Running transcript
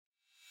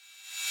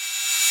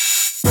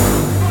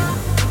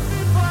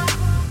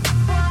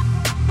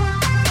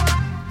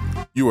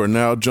You are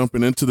now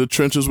jumping into the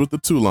trenches with the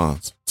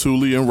Toulons,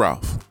 Thule and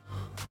Ralph,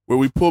 where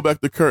we pull back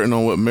the curtain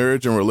on what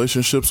marriage and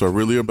relationships are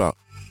really about.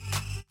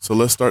 So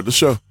let's start the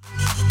show.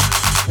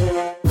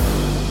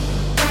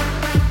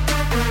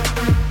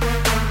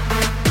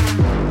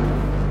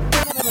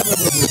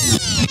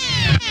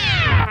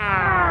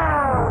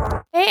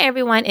 Hey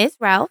everyone, it's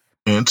Ralph.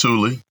 And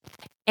Thule.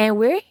 And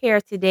we're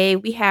here today.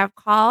 We have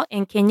Carl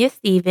and Kenya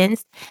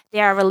Stevens. They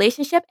are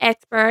relationship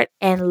expert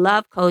and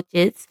love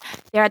coaches.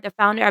 They are the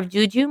founder of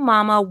Juju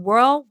Mama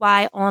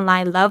Worldwide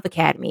Online Love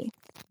Academy.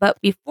 But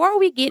before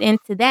we get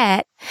into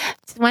that,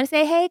 just want to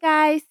say, hey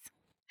guys.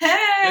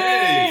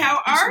 Hey,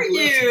 how are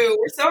you?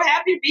 We're so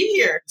happy to be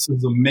here. This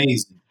is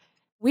amazing.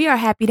 We are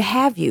happy to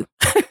have you.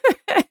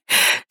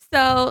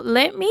 So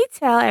let me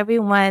tell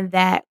everyone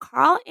that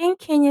Carl and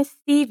Kenya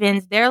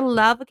Stevens, their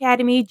love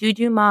academy,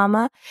 Juju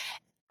Mama,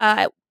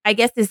 I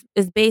guess this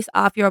is based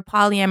off your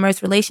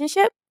polyamorous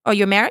relationship or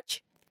your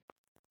marriage?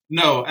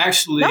 No,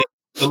 actually,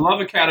 the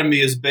Love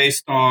Academy is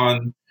based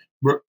on,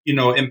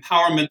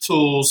 empowerment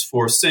tools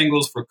for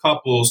singles, for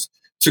couples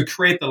to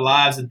create the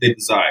lives that they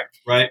desire,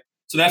 right?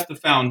 So that's the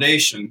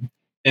foundation.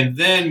 And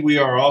then we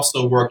are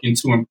also working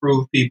to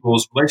improve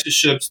people's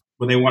relationships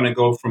when they want to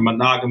go from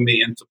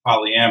monogamy into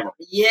polyamory.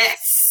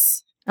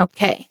 Yes.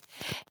 Okay.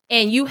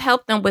 And you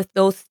help them with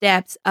those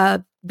steps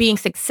of being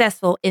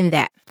successful in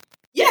that.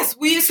 Yes,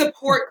 we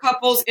support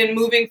couples in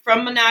moving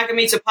from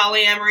monogamy to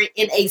polyamory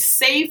in a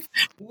safe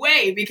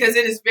way because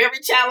it is very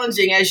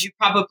challenging, as you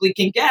probably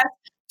can guess,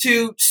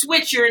 to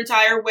switch your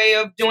entire way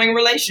of doing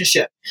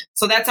relationship.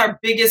 So that's our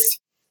biggest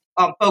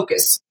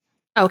focus.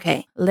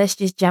 Okay, let's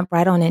just jump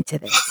right on into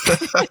this.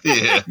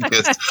 Yeah,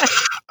 because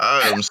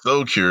I am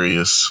so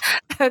curious.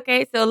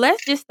 Okay, so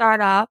let's just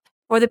start off.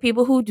 For the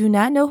people who do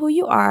not know who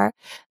you are,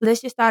 let's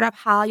just start off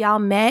how y'all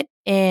met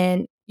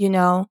and,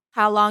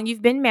 how long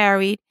you've been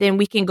married. Then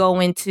we can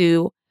go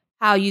into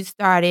how you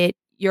started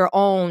your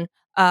own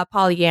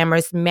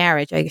polyamorous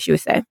marriage, I guess you would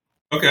say.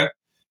 Okay.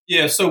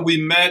 Yeah, so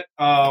we met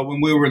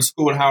when we were in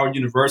school at Howard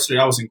University.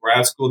 I was in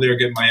grad school there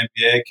getting my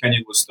MBA.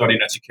 Kenya was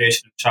studying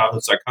education and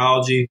childhood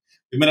psychology.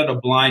 We met at a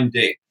blind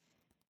date.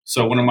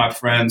 So one of my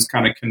friends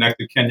kind of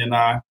connected Kenya and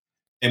I,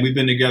 and we've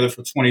been together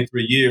for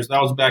 23 years.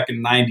 That was back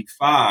in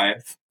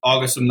 95,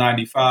 August of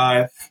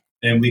 95,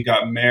 and we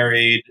got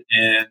married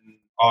in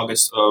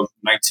August of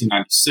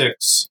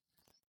 1996,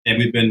 and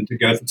we've been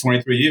together for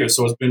 23 years.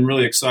 So it's been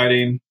really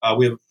exciting.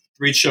 We have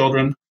 3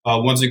 children.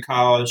 One's in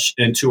college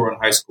and 2 are in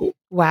high school.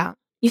 Wow.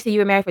 You said you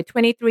were married for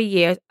 23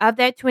 years. Of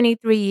that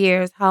 23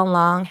 years, how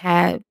long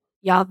have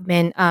y'all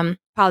been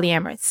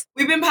polyamorous?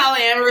 We've been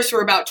polyamorous for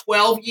about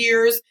 12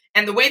 years.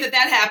 And the way that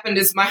happened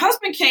is my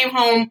husband came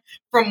home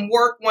from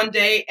work one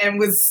day and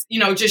was,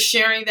 just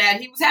sharing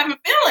that he was having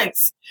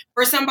feelings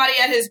for somebody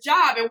at his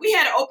job. And we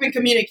had open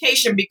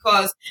communication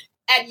because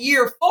at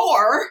year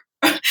 4,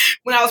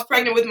 when I was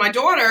pregnant with my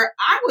daughter,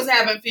 I was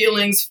having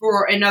feelings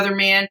for another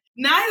man.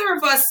 Neither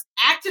of us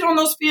acted on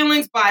those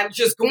feelings by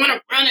just going to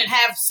run and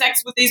have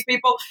sex with these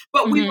people.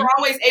 But we were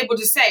always able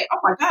to say, oh,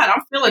 my God,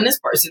 I'm feeling this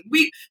person.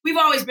 We've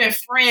always been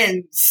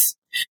friends.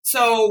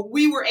 So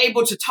we were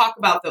able to talk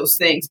about those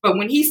things. But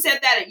when he said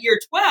that at year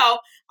 12,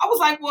 I was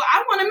like, well,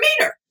 I want to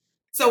meet her.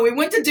 So we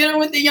went to dinner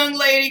with the young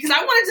lady because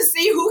I wanted to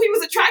see who he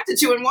was attracted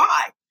to and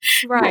why.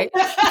 Right.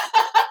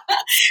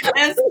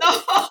 And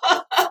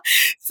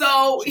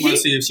so She wanted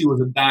to see if she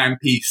was a dime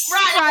piece.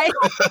 Right.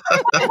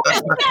 What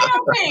she got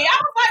on me? I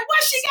was like,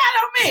 what she got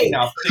on me?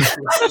 Now,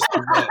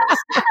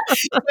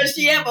 Does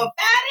she have a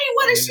fatty?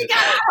 What does she got?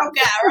 I don't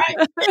got, right?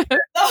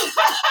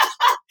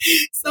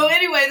 So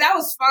anyway, that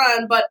was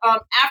fun. But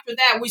after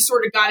that, we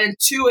sort of got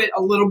into it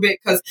a little bit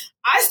because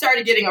I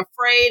started getting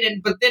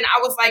afraid. But then I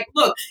was like,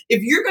 look,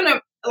 if you're going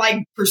to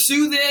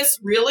pursue this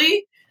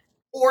really,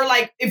 or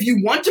if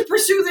you want to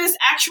pursue this,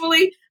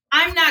 actually,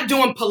 I'm not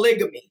doing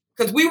polygamy.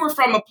 Because we were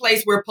from a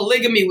place where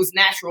polygamy was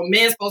natural.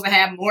 Men supposed to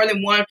have more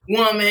than one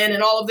woman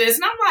and all of this.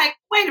 And I'm like,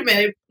 wait a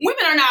minute.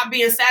 Women are not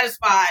being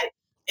satisfied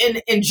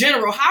in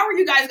general. How are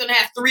you guys going to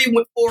have 3,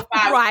 4,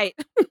 5? Right.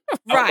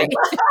 Right.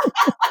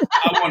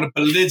 I want a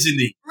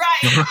polygyny.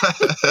 Right. You know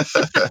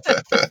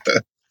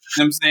what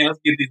I'm saying? Let's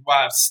get these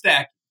wives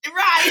stacked.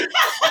 Right.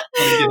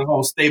 Let's get a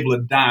whole stable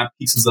of dime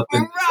pieces up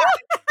in. Right.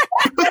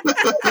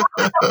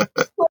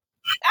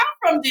 I'm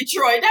from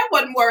Detroit. That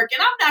wasn't working.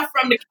 I'm not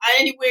from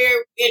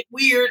anywhere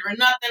weird or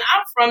nothing.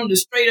 I'm from the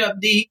straight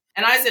up D.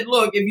 And I said,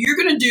 look, if you're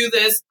going to do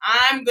this,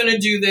 I'm going to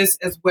do this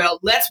as well.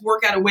 Let's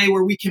work out a way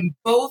where we can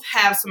both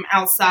have some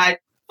outside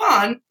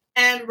fun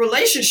and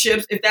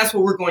relationships if that's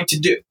what we're going to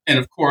do. And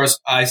of course,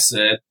 I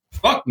said,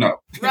 fuck no.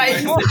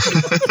 Right.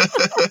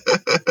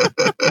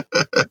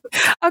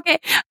 Okay.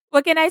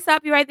 Well, can I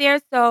stop you right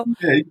there? So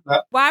Yeah,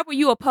 why were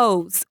you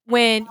opposed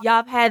when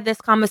y'all had this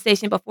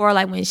conversation before?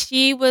 Like when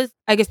she was,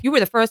 I guess you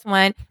were the first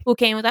one who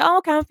came and was like, oh,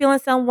 okay, I'm feeling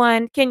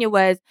someone. Kenya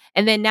was.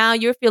 And then now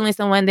you're feeling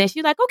someone. Then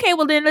she's like, okay,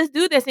 well, then let's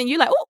do this. And you're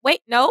like, oh, wait,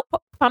 no,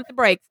 pump the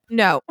brakes.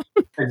 No.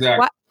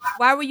 exactly.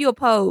 Why were you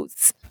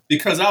opposed?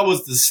 because I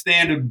was the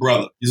standard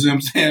brother. You see what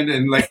I'm saying?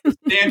 And like the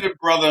standard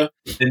brother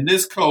in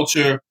this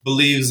culture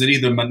believes in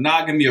either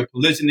monogamy or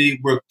polygyny.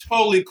 We're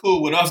totally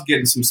cool with us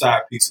getting some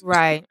side pieces.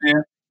 Right.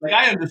 And like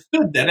I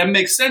understood that. That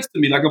makes sense to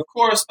me. Like, of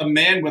course, a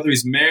man, whether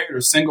he's married or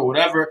single,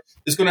 whatever,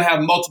 is going to have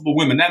multiple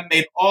women. That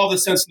made all the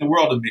sense in the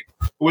world to me.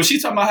 But when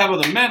she's talking about having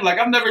other men, like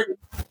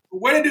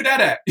where they do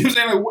that at? You know what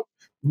I'm saying? Like,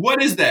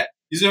 what is that?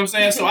 You see what I'm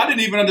saying? So I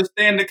didn't even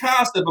understand the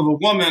concept of a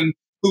woman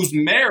who's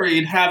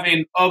married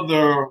having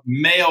other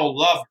male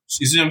lovers.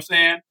 You see what I'm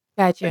saying?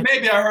 Gotcha. And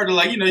maybe I heard it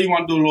like, you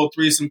want to do a little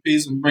threesome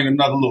piece and bring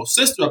another little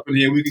sister up in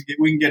here. We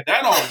can get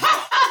that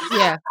on.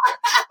 Yeah.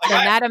 Like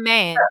But not a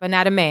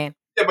man.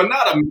 Yeah, but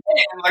not a man.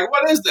 Like,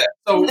 what is that?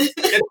 So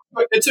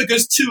it took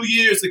us 2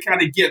 years to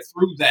kind of get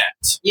through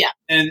that. Yeah.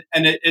 And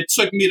it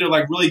took me to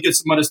like really get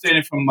some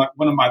understanding from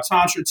one of my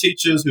Tantra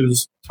teachers,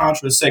 who's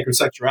Tantra is sacred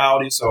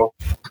sexuality. So,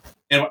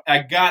 and I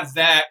got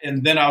that.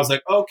 And then I was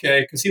like,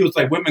 okay, because he was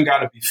like, women got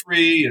to be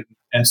free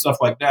and stuff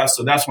like that.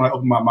 So that's when I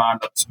opened my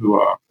mind up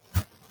to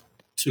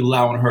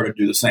allowing her to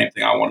do the same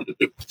thing I wanted to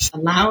do.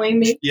 Allowing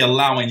me? Yeah,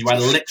 allowing you. I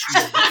let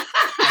you.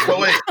 But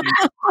wait,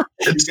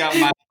 You got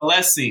my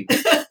blessing.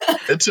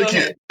 it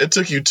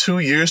took you 2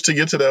 years to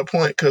get to that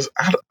point, because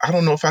I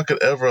don't know if I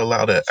could ever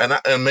allow that,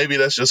 and maybe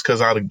that's just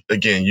because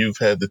you've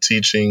had the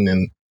teaching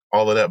and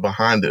all of that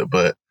behind it,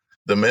 but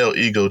the male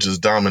ego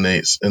just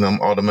dominates, and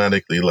I'm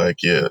automatically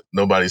like, yeah,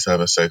 nobody's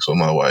having sex with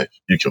my wife.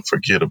 You can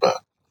forget about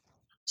it.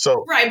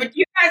 So right, but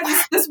you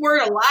guys, this word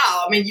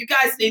allow, I mean, you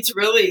guys need to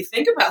really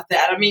think about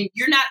that. I mean,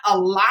 you're not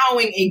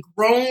allowing a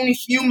grown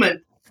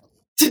human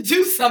to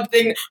do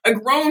something. A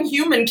grown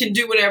human can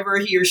do whatever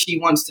he or she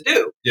wants to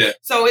do. Yeah.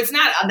 So it's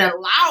not an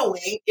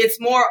allowing, it's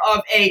more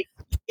of a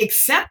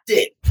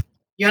accepting.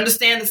 You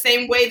understand? The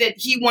same way that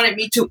he wanted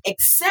me to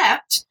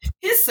accept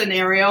his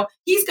scenario,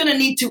 he's going to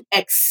need to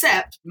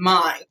accept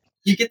mine.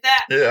 You get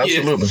that? Yeah,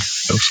 absolutely.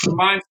 It's a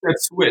mindset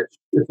switch.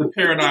 It's a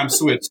paradigm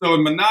switch. So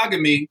in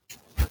monogamy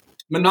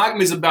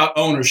is about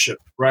ownership,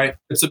 right?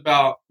 It's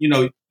about,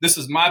 this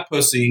is my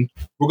pussy.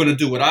 We're going to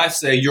do what I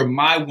say. You're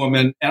my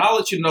woman. And I'll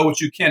let you know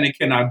what you can and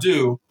cannot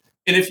do.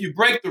 And if you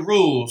break the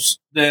rules,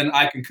 then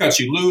I can cut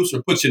you loose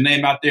or put your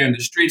name out there in the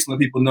streets and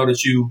let people know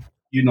that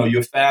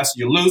you're fast,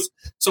 you're loose.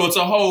 So it's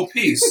a whole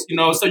piece,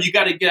 so you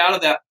got to get out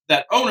of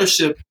that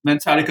ownership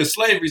mentality, because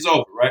slavery's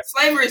over, right?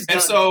 Slavery's done.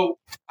 And so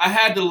I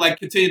had to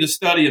continue to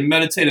study and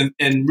meditate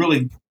and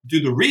really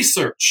do the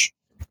research.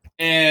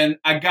 And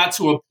I got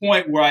to a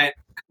point where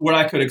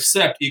I could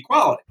accept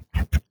equality.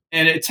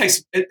 And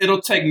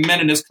it'll take men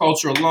in this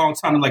culture a long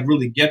time to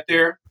really get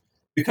there.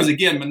 Because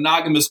again,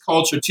 monogamous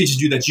culture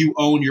teaches you that you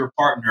own your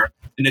partner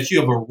and that you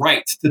have a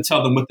right to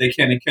tell them what they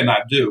can and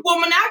cannot do. Well,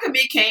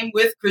 monogamy came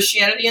with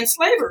Christianity and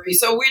slavery.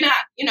 So we're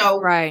not,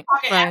 right,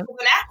 talking apples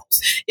and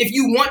apples. If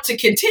you want to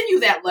continue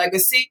that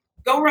legacy,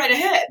 go right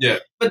ahead. Yeah.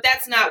 But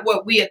that's not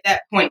what we at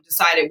that point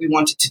decided we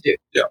wanted to do.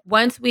 Yeah.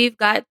 Once we've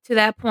got to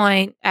that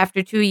point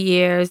after 2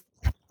 years,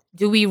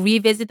 do we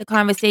revisit the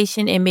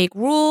conversation and make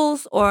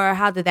rules, or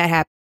how did that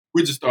happen?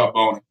 We just start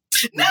boning.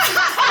 That's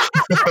not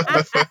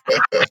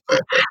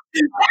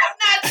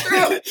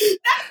true.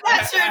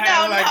 That's not true.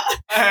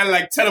 I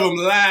had 10 of them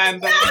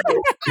lined up.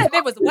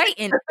 They was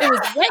waiting.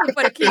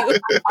 For the cue.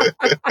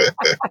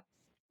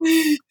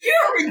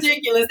 You're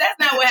ridiculous. That's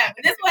not what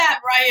happened. This is what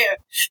happened right here.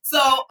 So,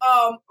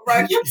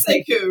 Rakim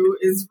Sekou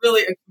is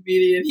really a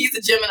comedian. He's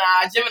a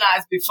Gemini.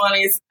 Geminis be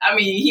funny.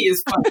 He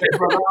is funny. Hey,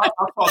 brother,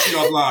 I'll talk to you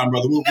offline,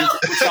 brother. We'll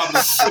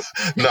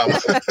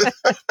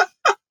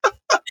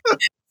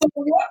So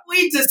what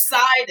we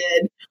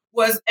decided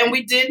was, and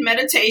we did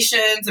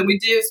meditations and we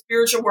did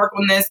spiritual work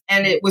on this,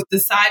 and it was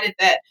decided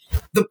that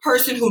the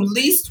person who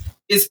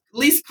is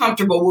least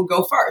comfortable will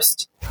go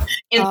first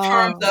in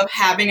terms of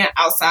having an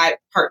outside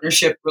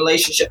partnership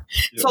relationship.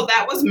 Yeah. So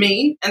that was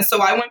me, and so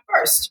I went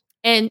first.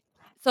 And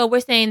so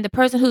we're saying the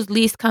person who's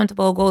least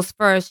comfortable goes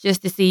first,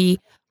 just to see,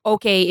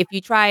 okay, if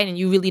you try it and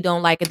you really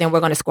don't like it, then we're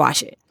going to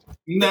squash it.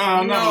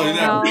 No, not really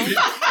that.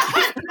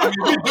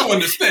 We're doing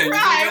this thing.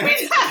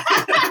 Right.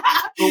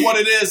 But what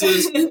it is,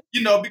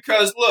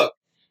 because look,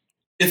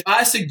 if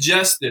I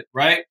suggest it,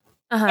 right,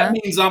 that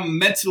means I'm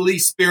mentally,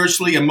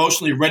 spiritually,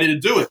 emotionally ready to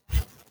do it.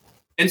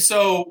 And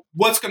so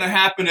what's going to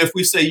happen if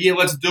we say, yeah,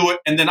 let's do it,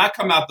 and then I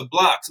come out the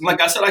blocks? And like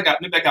I said, I got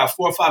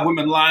 4 or 5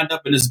 women lined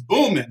up and it's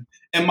booming,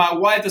 and my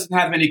wife doesn't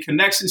have any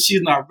connections.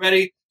 She's not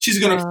ready. She's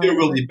going to feel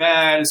really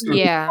bad. It's going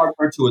to be hard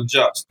for her to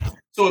adjust.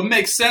 So it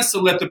makes sense to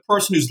let the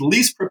person who's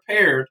least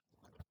prepared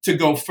to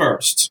go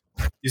first.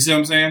 You see what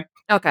I'm saying?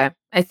 Okay,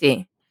 I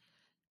see.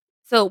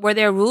 So were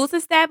there rules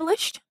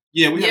established?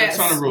 Yeah, we had a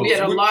ton of rules. We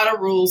had a lot of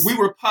rules. We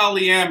were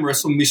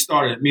polyamorous when we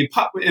started.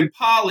 In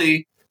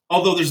poly,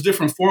 although there's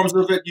different forms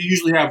of it, you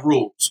usually have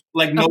rules.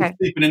 Like no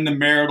sleeping in the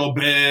marital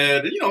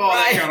bed, all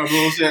that kind of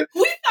rules. Yeah.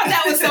 We thought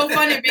that was so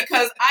funny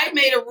because I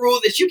made a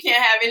rule that you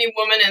can't have any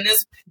woman in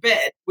this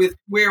bed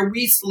where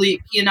we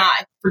sleep, he and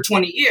I, for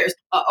 20 years.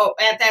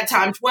 At that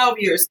time, 12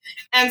 years.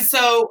 And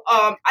so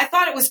I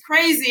thought it was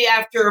crazy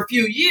after a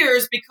few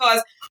years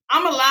because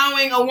I'm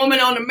allowing a woman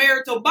on a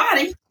marital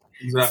body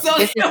Exactly. So,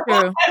 This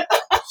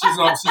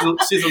is true.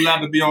 She's allowed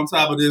to be on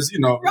top of this,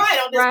 right,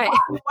 on this Right.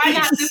 why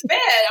not this bed?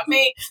 I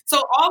mean,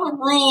 so all the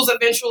rules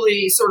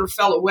eventually sort of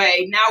fell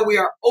away. Now we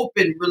are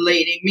open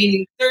relating,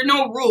 meaning there are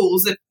no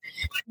rules. If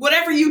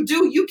whatever you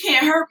do, you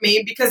can't hurt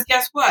me because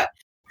guess what?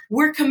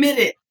 We're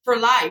committed for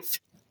life.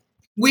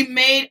 We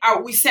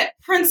set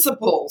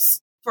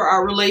principles for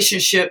our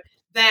relationship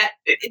that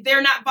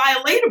they're not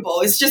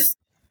violatable. It's just,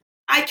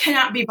 I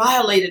cannot be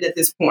violated at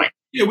this point.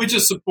 Yeah, we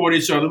just support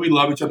each other. We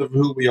love each other for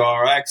who we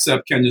are. I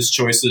accept Kenya's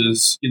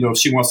choices. If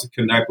she wants to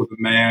connect with a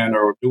man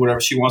or do whatever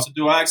she wants to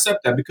do, I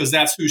accept that because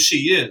that's who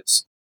she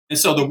is. And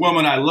so the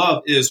woman I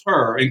love is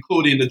her,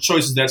 including the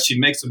choices that she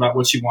makes about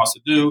what she wants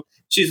to do.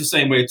 She's the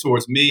same way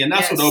towards me. And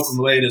that's what open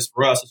related is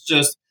for us.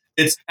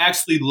 It's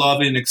actually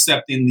loving and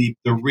accepting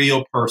the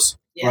real person,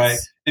 right?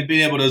 And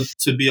being able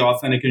to be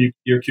authentic in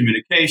your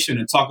communication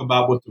and talk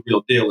about what the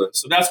real deal is.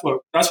 So that's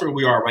where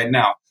we are right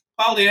now.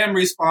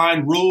 Polyamory is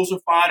fine. Rules are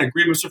fine.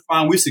 Agreements are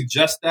fine. We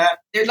suggest that.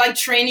 They're like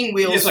training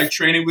wheels. It's like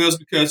training wheels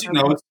because,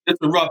 it's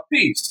a rough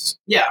piece.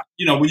 Yeah.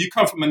 When you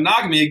come from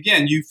monogamy,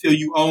 again, you feel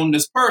you own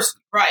this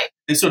person. Right.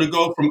 And so to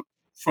go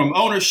from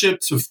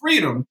ownership to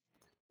freedom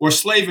or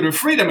slavery to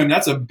freedom, and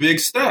that's a big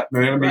step,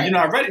 man. I mean, You're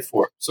not ready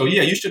for it. So,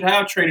 yeah, you should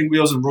have training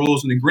wheels and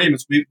rules and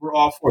agreements. We're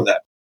all for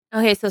that.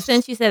 Okay, so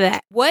since you said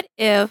that, what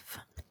if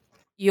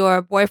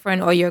your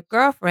boyfriend or your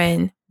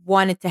girlfriend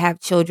wanted to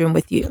have children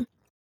with you?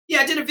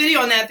 Yeah, I did a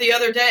video on that the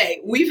other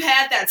day. We've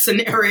had that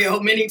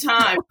scenario many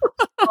times.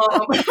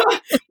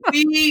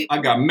 I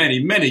got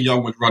many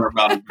young ones running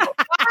around.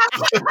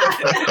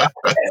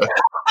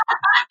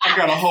 I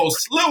got a whole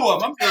slew of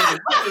them. I'm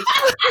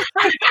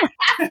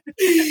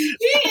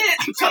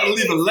trying to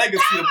leave a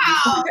legacy of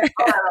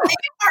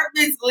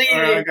this.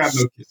 I got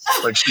no kids.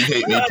 Like She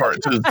Hate Me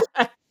Part 2.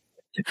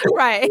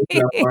 Right.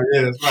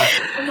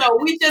 Right. No,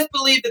 we just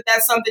believe that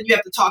that's something you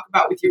have to talk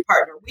about with your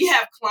partner. We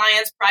have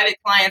private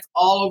clients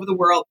all over the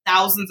world,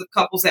 thousands of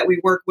couples that we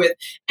work with,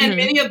 and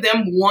many of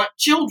them want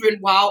children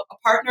while a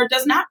partner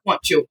does not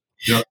want children.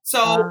 Yep.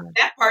 So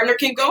that partner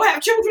can go have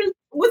children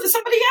with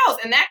somebody else,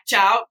 and that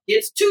child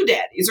gets two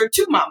daddies or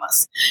two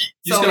mamas.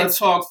 You just got to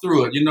talk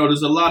through it.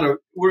 There's a lot of,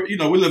 we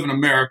live in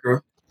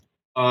America.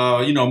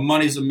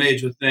 Money's a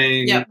major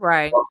thing. Yep,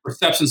 right.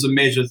 Perception's a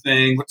major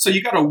thing. So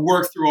you got to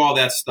work through all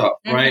that stuff,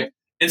 right?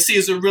 And see,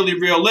 is it really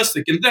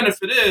realistic? And then if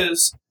it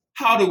is,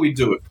 how do we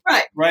do it?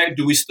 Right?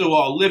 Do we still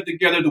all live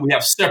together? Do we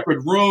have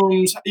separate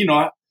rooms?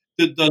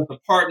 Does the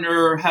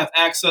partner have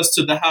access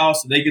to the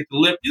house? Do they get to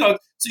live? So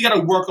you got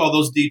to work all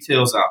those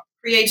details out.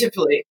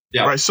 Creatively.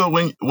 Yeah. Right. So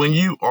when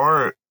you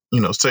are,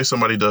 say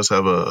somebody does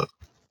have a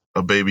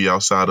baby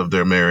outside of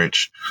their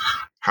marriage,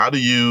 how do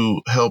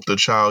you help the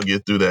child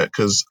get through that?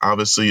 Because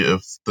obviously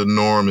if the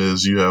norm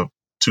is you have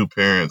two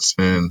parents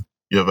and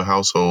you have a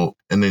household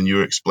and then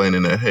you're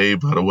explaining that, hey,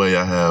 by the way,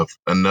 I have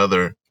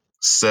another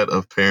set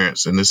of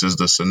parents and this is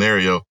the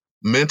scenario.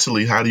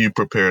 Mentally, how do you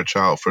prepare a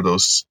child for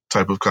those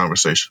type of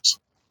conversations?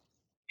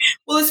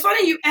 Well, it's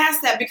funny you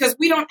ask that because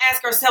we don't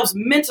ask ourselves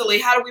mentally,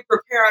 how do we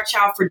prepare our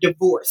child for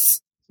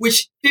divorce?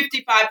 Which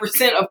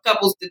 55% of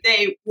couples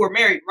today who are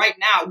married right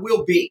now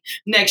will be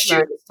next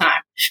year this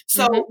time.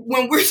 So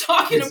when we're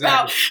talking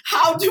about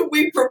how do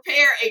we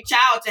prepare a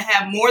child to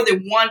have more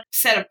than one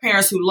set of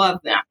parents who love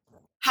them?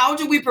 How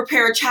do we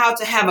prepare a child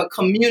to have a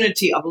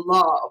community of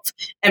love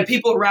and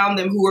people around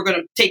them who are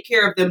going to take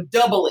care of them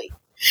doubly?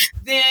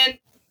 Then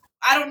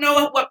I don't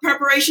know what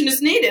preparation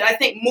is needed. I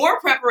think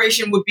more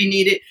preparation would be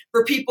needed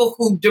for people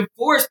who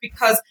divorce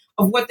because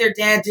of what their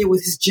dad did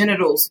with his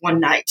genitals one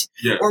night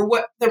or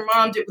what their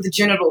mom did with the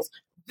genitals.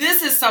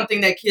 This is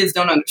something that kids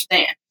don't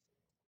understand.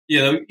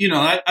 Yeah,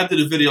 I did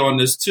a video on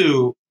this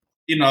too.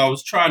 I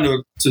was trying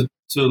to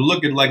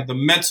look at like the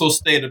mental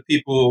state of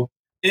people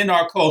in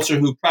our culture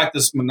who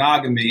practice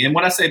monogamy. And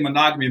when I say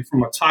monogamy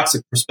from a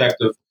toxic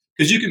perspective,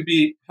 because you can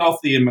be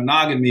healthy in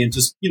monogamy and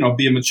just,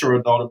 be a mature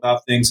adult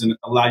about things and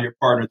allow your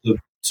partner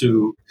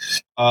to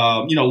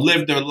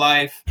live their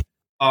life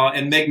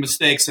and make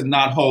mistakes and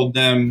not hold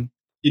them,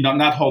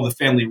 not hold the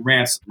family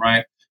ransom,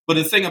 right? But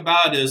the thing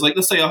about it is, like,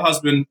 let's say a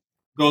husband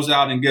goes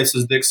out and gets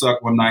his dick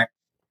sucked one night.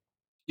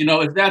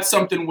 Is that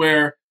something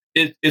where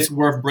it's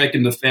worth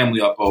breaking the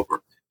family up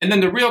over? And then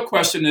the real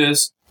question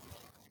is,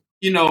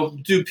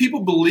 do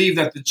people believe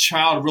that the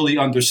child really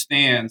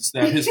understands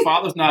that his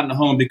father's not in the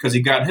home because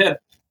he got hit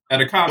at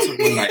a concert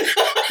one night?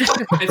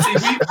 And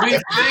see,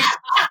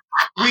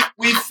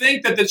 we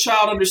think that the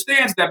child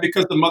understands that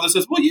because the mother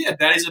says, well, yeah,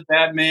 daddy's a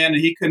bad man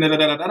and he couldn't,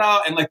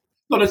 and like,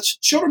 no, the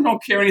children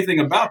don't care anything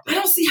about that. I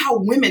don't see how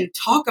women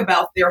talk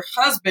about their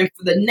husband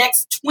for the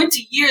next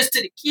 20 years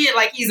to the kid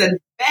like he's a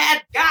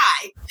bad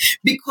guy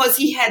because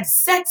he had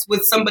sex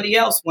with somebody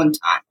else one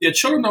time. Yeah,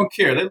 children don't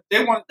care.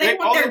 They want their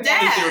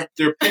dad.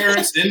 Their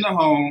parents in the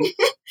home.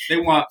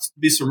 They want to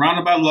be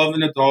surrounded by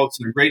loving adults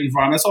in a great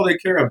environment. That's all they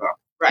care about.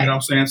 Right. You know what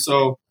I'm saying?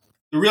 So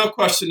the real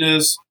question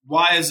is,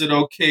 why is it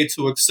okay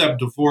to accept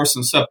divorce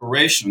and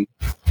separation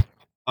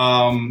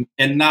and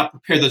not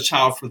prepare the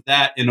child for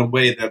that in a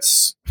way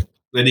that's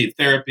They need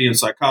therapy and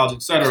psychology,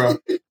 etc.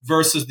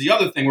 Versus the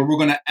other thing where we're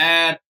going to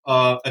add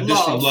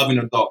additional loving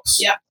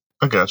adults. Yeah.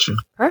 I got you.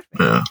 Perfect.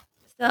 Yeah.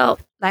 So,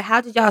 like,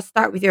 how did y'all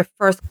start with your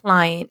first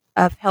client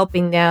of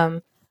helping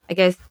them, I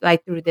guess,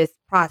 like, through this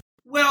process?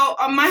 Well,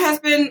 my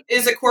husband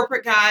is a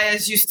corporate guy,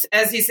 as he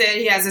said.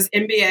 He has his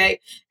MBA,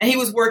 and he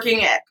was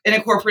working in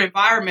a corporate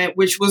environment,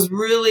 which was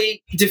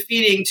really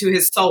defeating to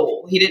his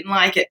soul. He didn't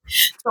like it.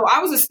 So I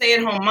was a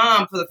stay-at-home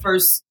mom for the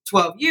first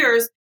 12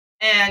 years,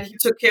 and he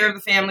took care of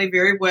the family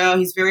very well.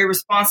 He's very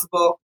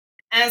responsible.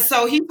 And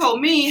so he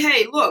told me,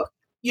 hey, look,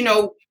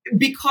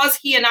 because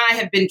he and I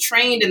have been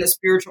trained in the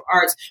spiritual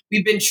arts,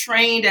 we've been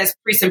trained as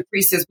priests and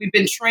priestesses, we've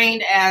been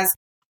trained as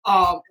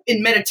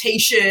in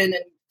meditation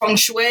and feng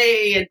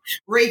shui and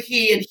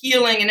Reiki and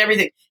healing and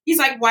everything. He's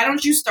like, why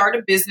don't you start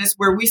a business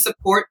where we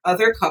support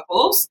other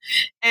couples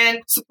and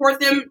support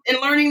them in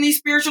learning these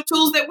spiritual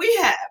tools that we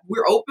have?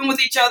 We're open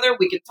with each other.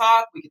 We can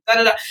talk. We can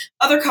da-da-da.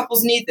 Other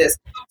couples need this.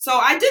 So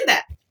I did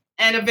that.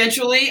 And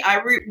eventually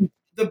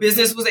the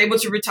business was able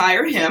to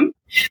retire him.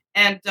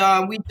 And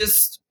we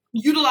just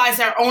utilized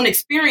our own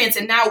experience.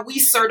 And now we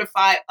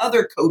certify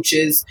other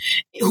coaches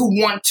who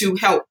want to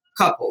help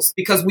couples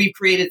because we've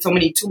created so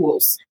many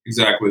tools.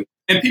 Exactly.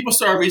 And people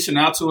start reaching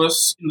out to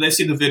us. They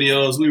see the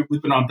videos.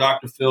 We've been on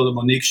Dr. Phil, the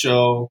Monique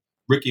Show,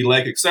 Ricky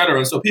Lake, et cetera.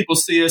 And so people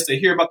see us, they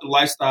hear about the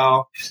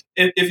lifestyle.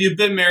 If you've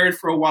been married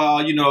for a while,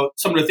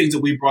 some of the things that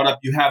we brought up,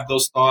 you have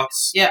those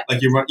thoughts. Yeah.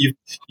 Like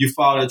you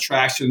followed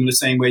attraction the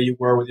same way you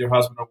were with your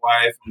husband or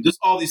wife. And just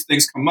all these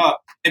things come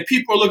up. And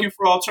people are looking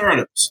for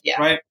alternatives,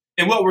 right?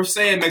 And what we're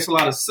saying makes a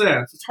lot of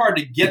sense. It's hard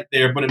to get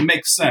there, but it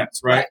makes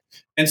sense, right?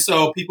 And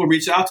so people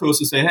reach out to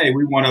us and say, hey,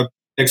 we want to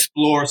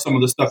explore some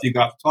of the stuff you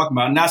got to talk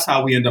about. And that's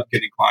how we end up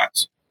getting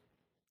clients.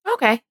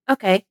 Okay.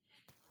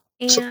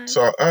 And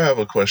So I have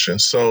a question.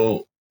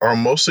 So are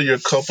most of your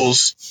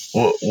couples,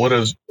 what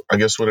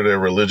are their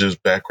religious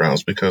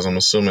backgrounds? Because I'm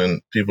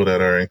assuming people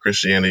that are in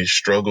Christianity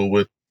struggle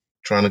with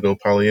trying to go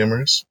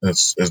polyamorous.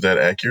 Is that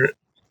accurate?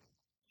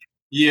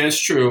 Yeah, it's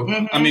true.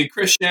 Mm-hmm. I mean,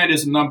 Christianity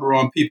is a number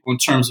on people in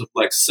terms of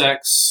like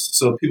sex.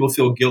 So people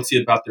feel guilty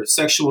about their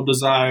sexual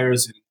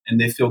desires and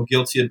they feel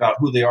guilty about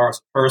who they are as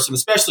a person,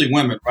 especially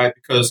women, right?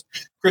 Because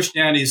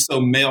Christianity is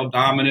so male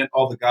dominant.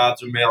 All the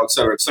gods are male, et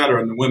cetera, et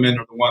cetera. And the women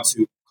are the ones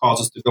who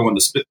cause us to go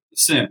into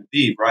sin,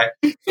 Eve, right?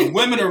 So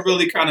women are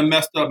really kind of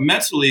messed up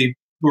mentally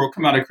who are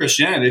come out of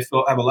Christianity.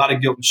 They have a lot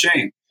of guilt and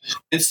shame.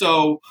 And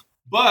so,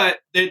 but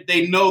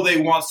they know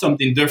they want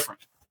something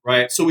different,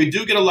 right? So we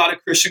do get a lot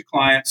of Christian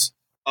clients.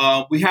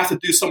 We have to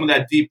do some of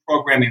that deep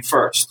programming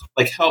first,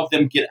 like help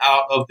them get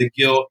out of the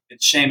guilt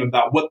and shame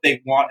about what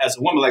they want as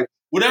a woman. Like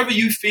whatever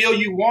you feel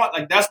you want,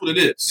 like that's what it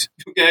is.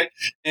 Okay.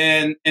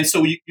 And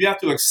so you have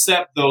to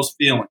accept those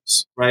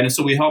feelings. Right. And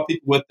so we help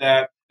people with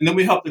that. And then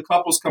we help the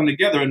couples come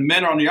together, and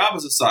men are on the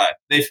opposite side.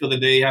 They feel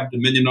that they have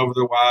dominion over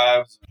their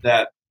wives,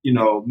 that,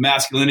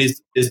 masculinity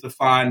is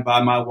defined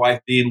by my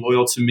wife being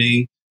loyal to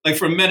me. Like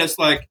for men, it's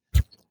like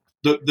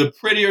the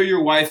prettier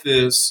your wife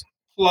is,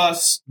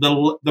 plus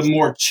the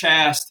more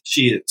chaste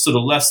she is. So the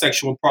less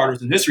sexual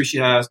partners in history she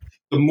has,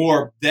 the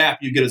more dap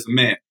you get as a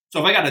man. So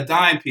if I got a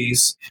dime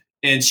piece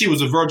and she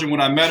was a virgin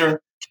when I met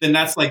her, then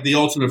that's like the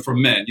ultimate for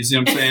men. You see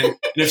what I'm saying?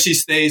 And if she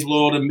stays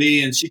loyal to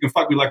me and she can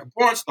fuck me like a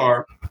porn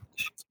star,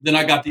 then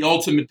I got the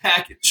ultimate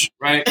package,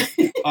 right?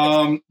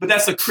 But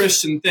that's a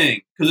Christian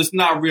thing because it's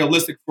not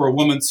realistic for a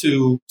woman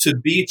to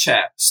be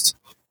chaste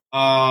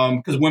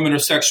because women are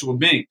sexual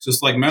beings,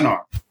 just like men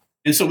are.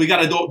 And so we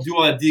got to do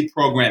all that deep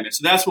programming.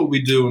 So that's what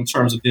we do in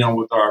terms of dealing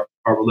with our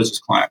religious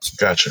clients.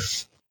 Gotcha.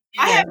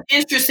 I have an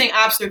interesting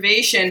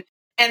observation,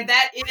 and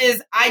that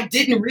is I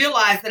didn't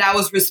realize that I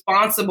was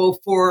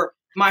responsible for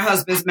my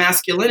husband's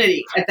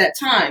masculinity at that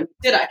time,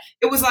 did I?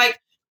 It was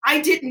like I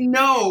didn't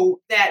know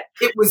that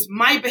it was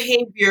my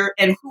behavior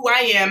and who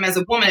I am as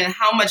a woman and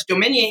how much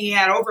dominion he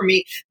had over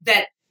me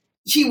that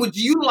he was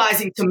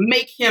utilizing to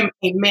make him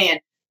a man.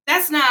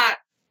 It's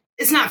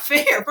not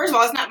fair. First of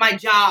all, it's not my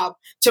job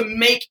to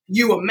make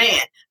you a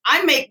man.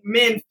 I make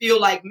men feel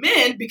like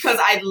men because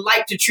I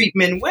like to treat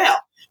men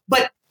well.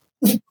 But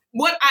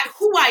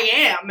who I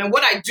am and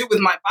what I do with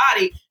my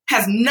body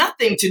has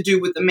nothing to do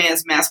with the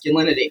man's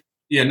masculinity.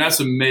 Yeah, and that's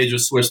a major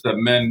switch that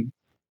men,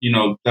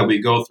 that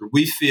we go through.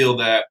 We feel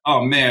that,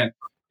 oh man,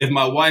 if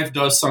my wife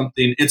does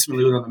something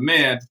intimately with another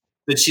man,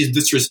 that she's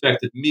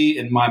disrespected me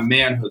and my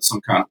manhood some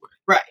kind of way.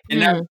 Right.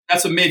 And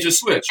that's a major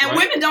switch. And right?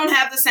 women don't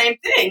have the same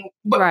thing.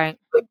 But, right.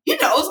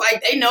 It's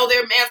like they know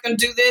their man's going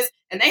to do this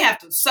and they have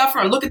to suffer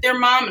and look at their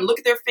mom and look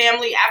at their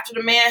family after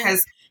the man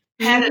has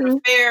had an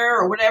affair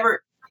or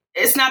whatever.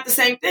 It's not the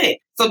same thing.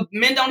 So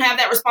men don't have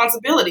that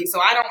responsibility. So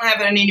I don't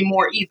have it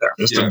anymore either.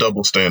 It's the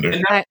double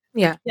standard. I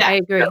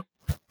agree.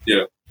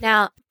 Yeah.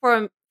 Now,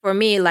 for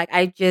me, like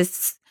I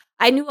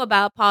knew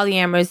about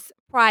polyamorous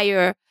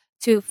prior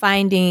to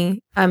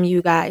finding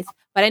you guys,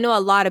 but I know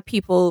a lot of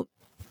people,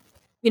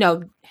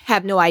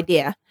 have no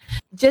idea.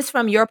 Just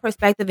from your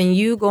perspective and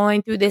you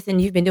going through this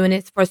and you've been doing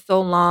this for so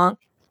long,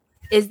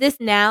 is this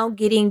now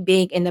getting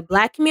big in the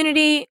Black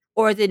community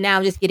or is it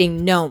now just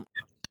getting known?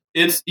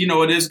 It's,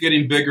 it is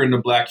getting bigger in the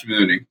Black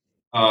community.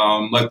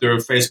 Like there are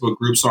Facebook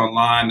groups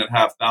online that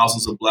have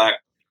thousands of Black,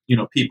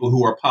 people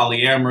who are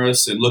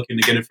polyamorous and looking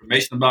to get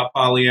information about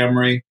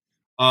polyamory.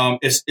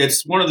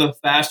 It's one of the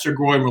faster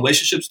growing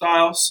relationship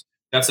styles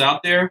that's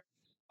out there.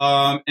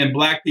 And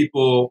Black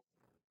people,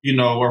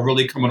 are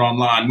really coming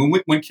online.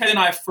 When Ken and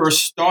I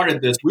first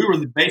started this, we were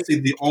basically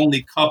the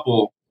only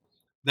couple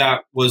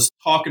that was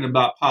talking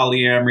about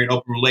polyamory and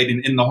open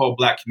relating in the whole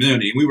Black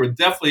community. We were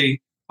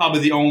definitely probably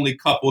the only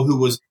couple who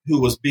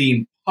was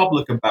being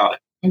public about it.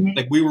 Mm-hmm.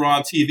 Like we were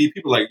on TV,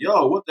 people were like,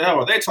 yo, what the hell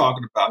are they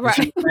talking about?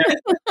 Right.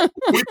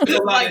 We took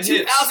a lot of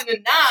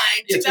 2009,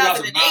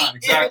 2008.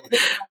 Exactly.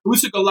 We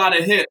took a lot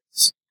of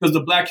hits because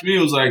the Black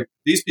community was like,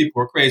 these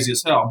people are crazy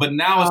as hell. But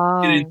now it's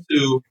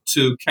beginning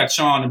to catch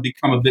on and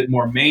become a bit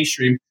more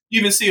mainstream.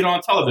 You even see it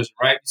on television,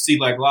 right? You see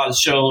like a lot of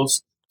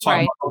shows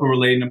talking about open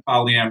relating and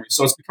polyamory.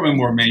 So it's becoming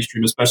more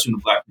mainstream, especially in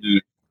the Black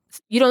community.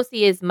 You don't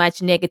see as much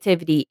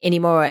negativity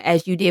anymore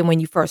as you did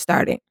when you first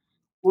started.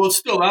 Well, it's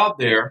still out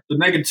there. The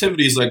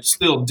negativity is like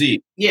still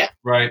deep. Yeah.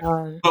 Right.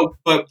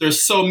 But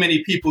there's so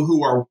many people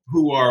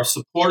who are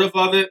supportive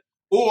of it,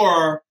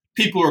 or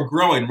people are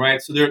growing, right?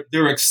 So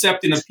they're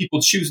accepting of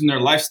people choosing their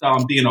lifestyle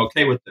and being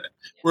okay with it.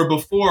 Where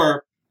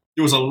before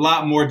there was a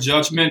lot more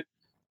judgment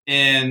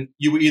and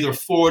you were either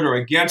for it or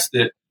against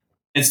it,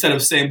 instead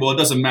of saying, well, it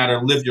doesn't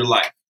matter, live your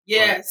life.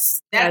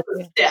 Yes, that's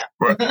a step.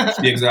 Right.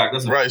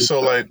 Exactly. Right.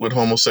 So like with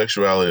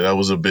homosexuality, that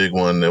was a big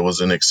one that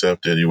wasn't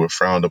accepted. You were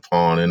frowned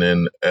upon. And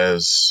then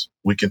as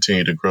we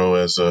continue to grow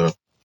as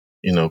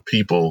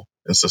people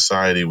in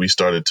society, we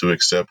started to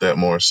accept that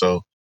more.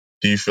 So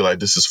do you feel like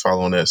this is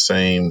following that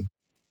same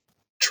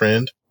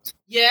trend?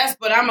 Yes,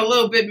 but I'm a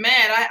little bit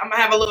mad. I'm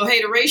gonna have a little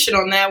hateration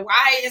on that.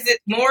 Why is it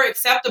more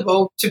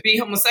acceptable to be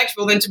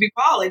homosexual than to be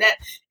poly? That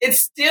it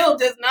still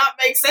does not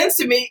make sense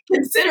to me,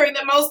 considering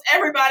that most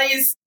everybody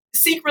is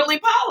secretly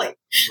poly.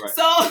 Right.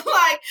 So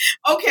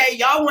okay,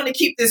 y'all want to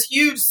keep this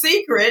huge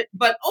secret,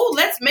 but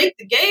let's make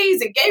the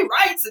gays and gay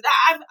rights. And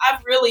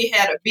I've really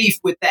had a beef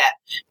with that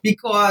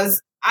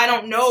because I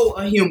don't know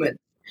a human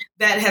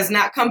that has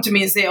not come to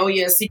me and say, oh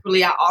yeah,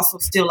 secretly I also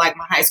still like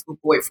my high school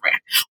boyfriend,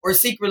 or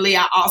secretly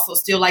I also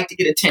still like to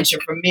get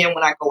attention from men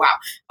when I go out.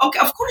 Okay,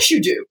 of course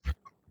you do.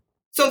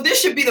 So this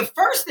should be the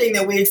first thing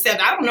that we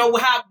accept. I don't know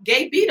how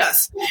gay beat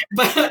us,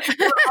 but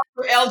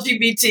for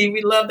LGBT,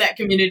 we love that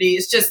community.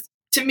 It's just,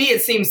 to me,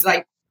 it seems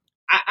like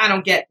I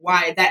don't get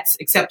why that's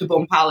acceptable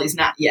and poly's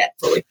not yet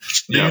fully.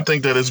 Do you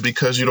think that it's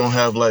because you don't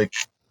have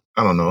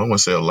I don't know, I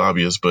wouldn't say a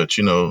lobbyist, but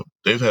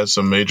they've had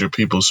some major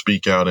people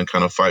speak out and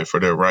kind of fight for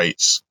their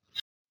rights.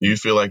 Do you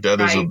feel like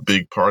that is a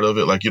big part of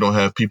it? Like you don't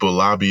have people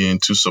lobbying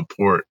to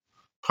support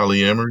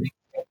polyamory?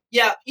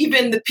 Yeah,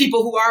 even the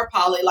people who are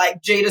poly,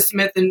 like Jada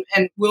Smith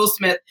and Will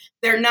Smith,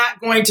 they're not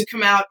going to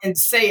come out and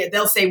say it.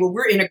 They'll say, well,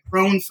 we're in a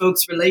grown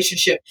folks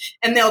relationship,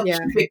 and they'll keep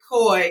it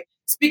coy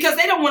because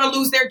they don't want to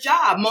lose their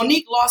job.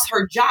 Monique lost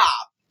her job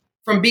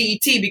from BET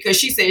because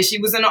she said she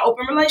was in an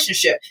open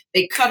relationship.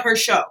 They cut her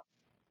show.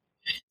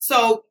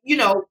 So,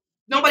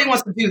 nobody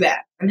wants to do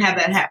that and have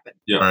that happen.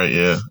 Yeah. Right,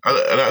 yeah.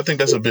 I think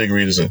that's a big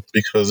reason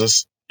because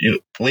it's,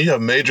 when you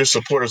have major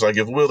supporters, like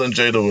if Will and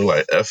Jada were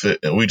like, F it,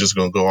 and we just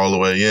going to go all the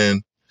way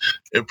in,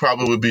 it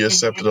probably would be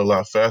accepted a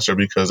lot faster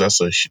because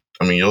those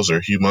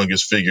are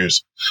humongous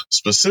figures,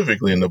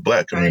 specifically in the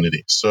Black community.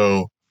 Right.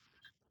 So,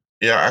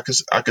 yeah,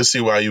 I could see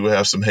why you would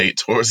have some hate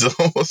towards the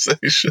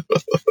homosexual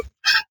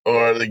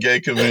or the gay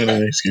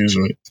community, excuse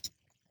me,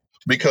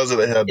 because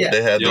they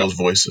had those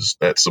voices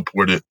that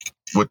supported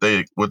what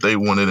they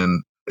wanted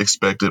and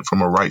expected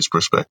from a rights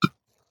perspective.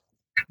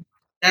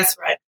 That's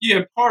right.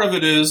 Yeah, part of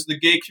it is the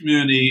gay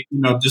community,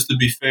 just to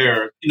be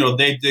fair,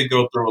 they did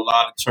go through a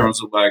lot in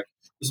terms of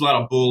there's a lot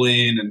of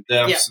bullying and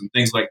deaths and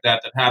things like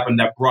that happened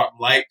that brought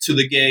light to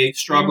the gay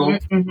struggle,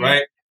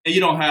 right? And you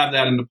don't have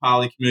that in the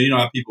poly community. You don't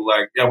have people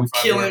like, we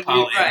found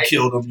poly and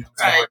killed them.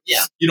 Right.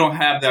 Yeah. You don't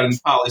have that in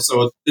poly.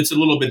 So it's a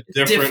little bit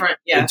different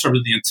in terms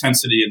of the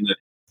intensity and the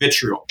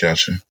vitriol.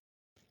 Gotcha.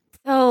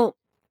 So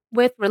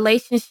with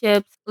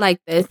relationships like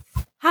this,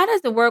 how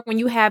does it work when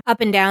you have up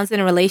and downs in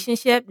a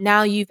relationship?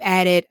 Now you've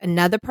added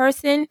another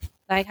person.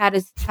 Like, how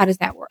does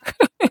that work?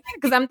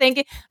 Because I'm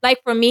thinking,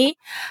 for me,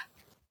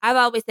 I've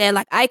always said,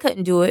 I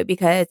couldn't do it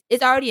because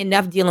it's already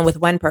enough dealing with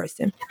one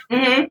person.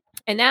 Mm-hmm.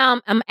 And now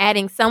I'm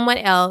adding someone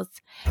else.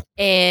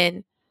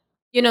 And,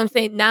 you know what I'm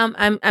saying? Now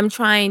I'm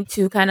trying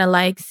to kind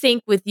of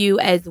sync with you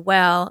as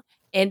well.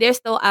 And there's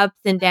still ups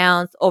and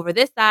downs over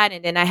this side.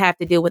 And then I have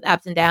to deal with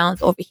ups and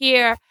downs over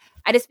here.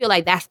 I just feel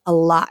like that's a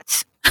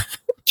lot.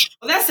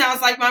 Well, that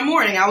sounds like my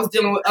morning. I was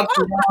dealing with ups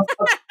and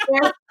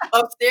downs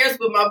upstairs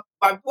with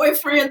my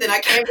boyfriend. Then I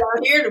came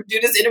down here to do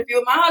this interview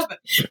with my husband.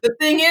 The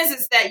thing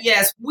is that,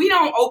 yes, we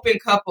don't open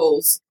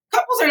couples.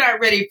 Couples are not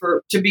ready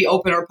to be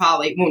open or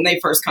poly when they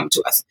first come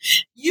to us.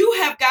 You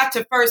have got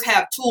to first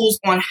have tools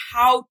on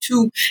how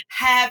to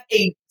have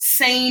a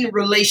sane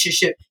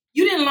relationship.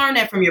 You didn't learn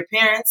that from your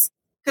parents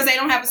because they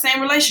don't have the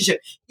same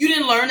relationship. You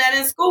didn't learn that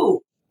in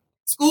school.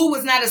 School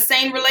was not a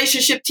sane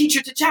relationship,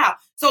 teacher to child.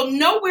 So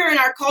nowhere in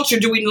our culture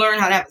do we learn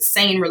how to have a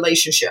sane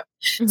relationship.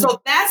 Mm-hmm.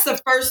 So that's the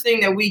first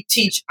thing that we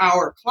teach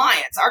our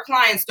clients. Our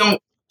clients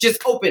don't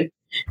just open.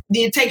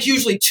 It takes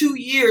usually 2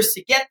 years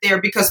to get there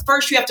because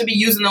first you have to be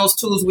using those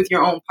tools with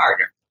your own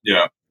partner.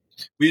 Yeah.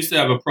 We used to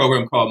have a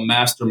program called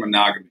Master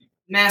Monogamy.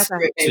 Master.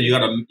 So you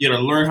gotta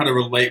learn how to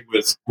relate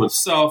with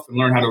self and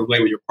learn how to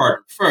relate with your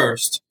partner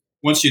first.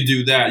 Once you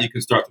do that, you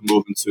can start to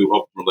move into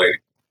open relating.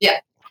 Yeah.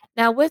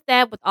 Now, with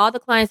that, with all the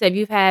clients that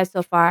you've had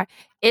so far,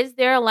 is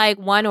there like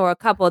one or a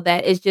couple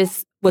that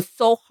was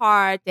so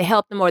hard to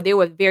help them, or they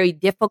were very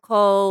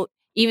difficult,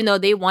 even though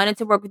they wanted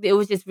to work with you, it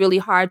was just really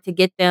hard to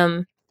get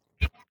them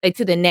like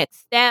to the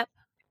next step?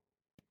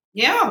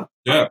 Yeah.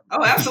 Yeah.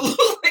 Oh,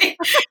 absolutely.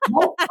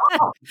 So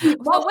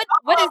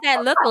what does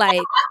that look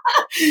like?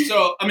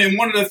 So, I mean,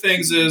 one of the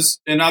things is,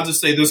 and I'll just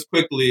say this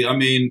quickly, I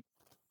mean,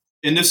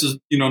 and this is,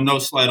 no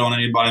slight on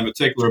anybody in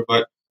particular,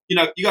 but, you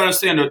got to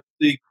understand that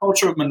the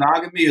culture of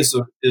monogamy is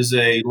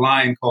a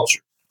lying culture,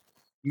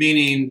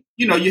 meaning,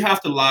 you have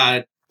to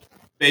lie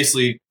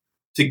basically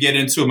to get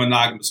into a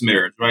monogamous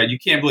marriage, right? You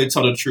can't really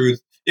tell the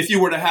truth. If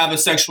you were to have a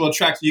sexual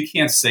attraction, you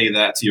can't say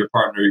that to your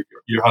partner,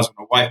 your husband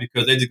or wife,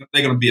 because they're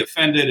going to be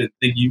offended and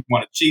think you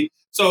want to cheat.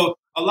 So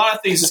a lot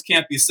of things just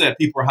can't be said.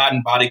 People are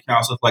hiding body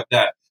count, stuff like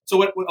that. So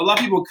when a lot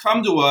of people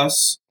come to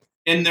us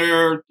and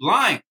they're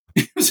lying,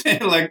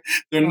 like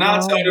they're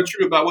not telling the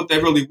truth about what they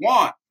really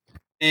want.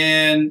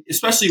 And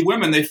especially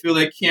women, they feel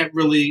they can't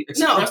really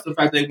express the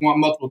fact they want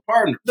multiple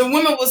partners. The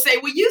women will say,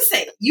 well, you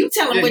say it. You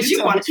tell them what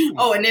you want.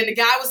 Oh, and then the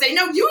guy will say,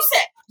 no, you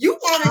said you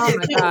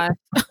wanted it. God.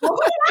 Well, who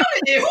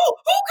wanted it? Who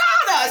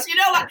called us?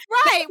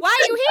 Right. Why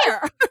are you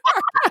here?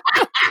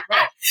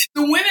 Right.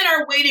 The women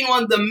are waiting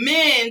on the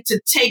men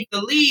to take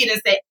the lead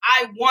and say,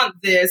 I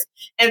want this.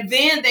 And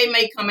then they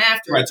may come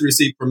after. Right, to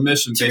receive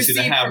permission. To receive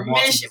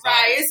permission.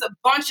 Right. It's a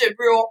bunch of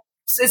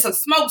it's a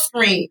smoke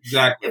screen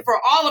for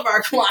all of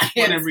our clients.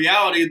 When in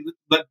reality,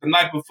 the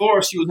night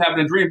before, she was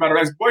having a dream about her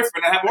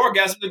ex-boyfriend and have an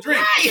orgasm in the dream.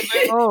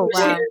 Right. Oh,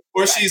 wow.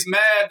 Or she's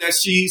mad that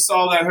she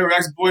saw that her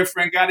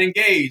ex-boyfriend got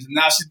engaged, and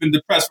now she's been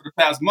depressed for the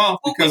past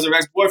month because her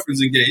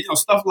ex-boyfriend's engaged.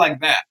 Stuff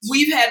like that.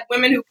 We've had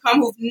women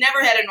who've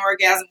never had an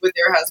orgasm with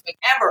their husband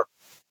ever,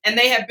 and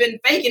they have been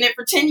faking it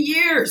for 10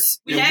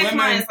 years. We had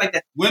clients like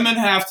that. Women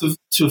have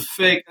to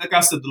fake. Like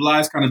I said, the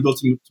lie is kind of built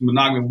to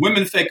monogamy.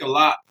 Women fake a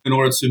lot in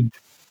order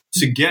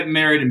to get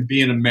married and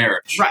be in a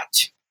marriage.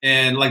 Right.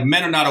 And like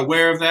men are not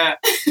aware of that.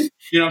 You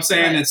know what I'm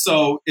saying? Right. And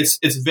so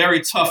it's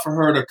very tough for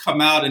her to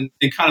come out and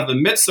kind of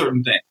admit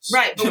certain things.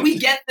 Right. But we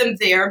get them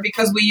there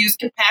because we use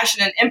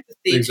compassion and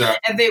empathy.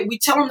 Exactly. And we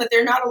tell them that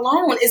they're not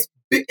alone.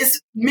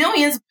 It's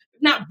millions,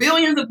 not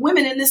billions of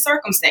women in this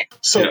circumstance.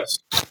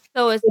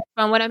 So it's,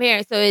 from what I'm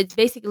hearing, so it's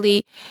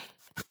basically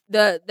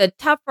the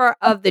tougher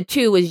of the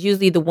two is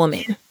usually the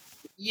woman.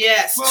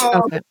 Yes.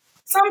 Well, okay.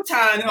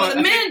 Sometimes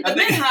the men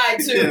hide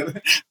too. Yeah,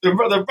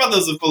 the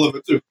brothers are full of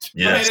it too.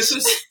 Yes. I mean, it's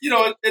just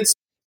it's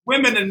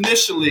women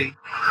initially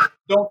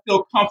don't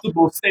feel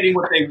comfortable stating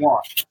what they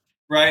want,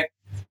 right?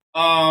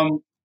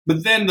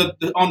 But then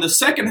on the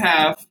second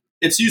half,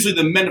 it's usually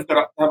the men have got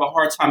to have a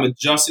hard time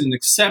adjusting and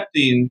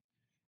accepting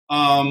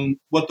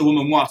what the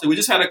woman wants. So we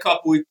just had a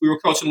couple we were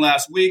coaching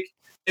last week.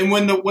 And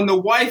when the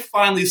wife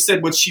finally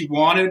said what she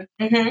wanted,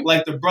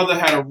 like the brother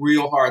had a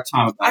real hard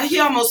time about it. He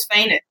almost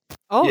fainted.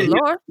 Oh, yeah,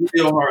 Lord. He had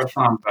a real hard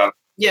time about it.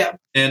 Yeah.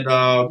 And,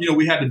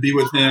 we had to be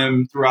with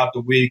him throughout the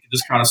week and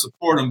just kind of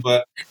support him.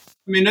 But, I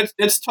mean,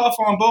 it's tough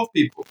on both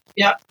people.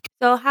 Yeah.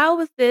 So how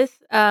was this,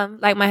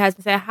 like my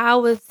husband said,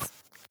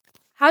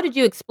 how did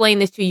you explain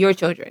this to your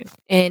children?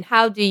 And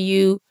how do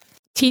you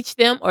teach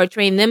them or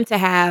train them to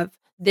have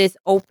this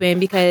open?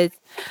 Because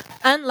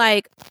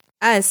unlike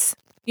us,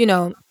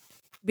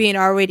 being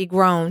already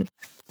grown,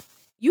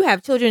 you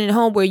have children at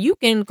home where you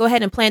can go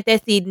ahead and plant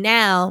that seed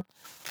now,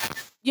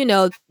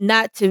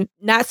 not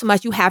so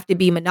much you have to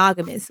be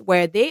monogamous,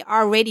 where they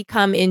already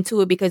come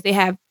into it because they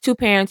have two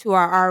parents who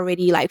are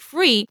already like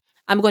free.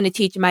 I'm going to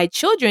teach my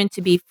children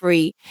to be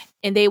free,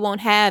 and they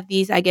won't have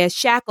these, I guess,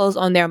 shackles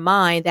on their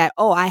mind that,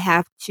 oh, I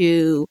have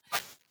to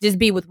just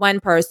be with one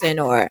person,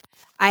 or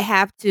I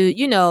have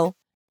to,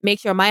 make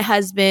sure my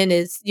husband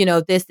is,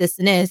 this, this,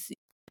 and this.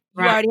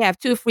 You already have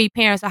two free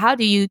parents. So how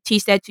do you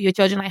teach that to your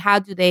children? Like, how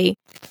do they,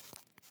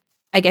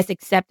 I guess,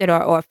 accept it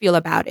or feel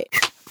about it?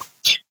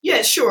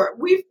 Yeah, sure.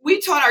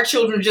 We taught our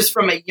children just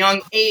from a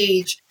young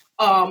age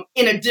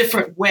in a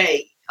different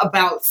way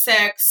about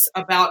sex,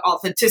 about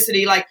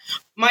authenticity. Like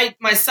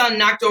my son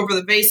knocked over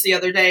the vase the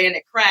other day and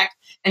it cracked,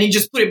 and he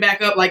just put it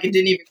back up like it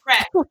didn't even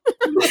crack.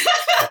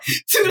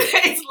 2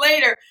 days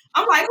later,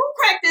 I'm like, who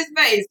cracked this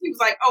vase? He was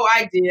like, oh,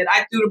 I did.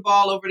 I threw the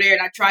ball over there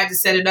and I tried to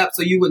set it up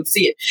so you wouldn't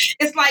see it.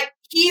 It's like,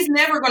 he's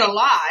never going to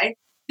lie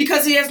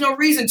because he has no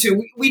reason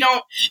to.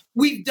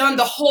 We've done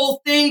the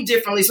whole thing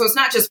differently. So it's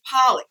not just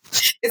poly.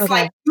 It's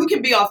like you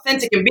can be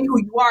authentic and be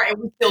who you are and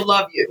we still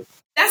love you.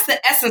 That's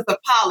the essence of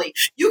poly.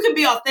 You can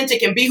be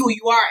authentic and be who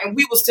you are and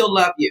we will still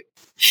love you.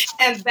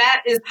 And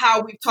that is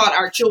how we've taught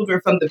our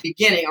children from the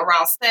beginning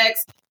around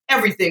sex,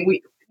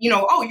 everything.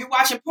 Oh, you're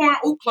watching porn?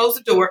 Oh, close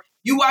the door.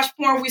 You watch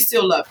porn, we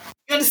still love you.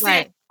 You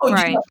understand? Right. Oh,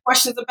 Right. you have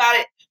questions about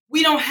it?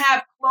 We don't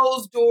have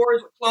closed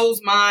doors or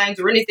closed minds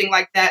or anything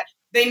like that.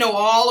 They know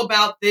all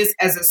about this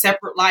as a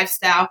separate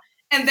lifestyle.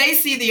 And they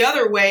see the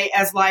other way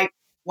as like,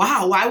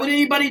 wow, why would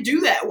anybody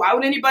do that? Why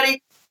would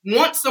anybody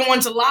want someone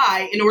to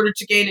lie in order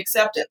to gain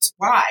acceptance?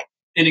 Why?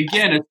 And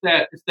again,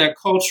 it's that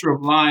culture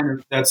of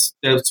lying that's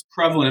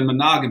prevalent in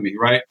monogamy,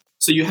 right?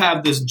 So you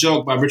have this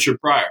joke by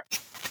Richard Pryor.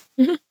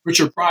 Mhm.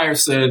 Richard Pryor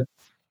said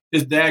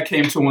his dad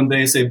came to him one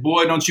day and said,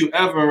 "Boy, don't you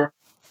ever,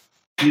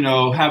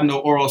 have no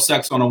oral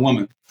sex on a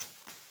woman."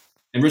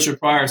 And Richard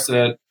Pryor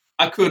said,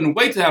 "I couldn't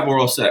wait to have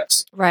oral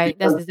sex." Right.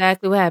 That's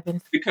exactly what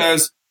happens.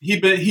 Because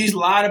he's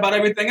lied about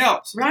everything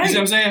else. Right. You see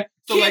what I'm saying?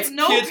 So Kids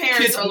know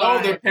parents are know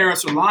lying. their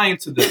parents are lying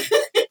to them.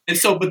 And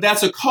so, but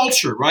that's a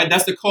culture, right?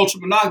 That's the culture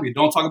of monogamy.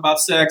 Don't talk about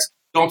sex.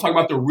 Don't talk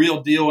about the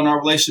real deal in our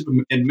relationship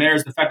and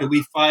marriage, the fact that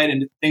we fight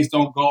and things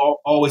don't go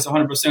always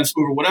 100%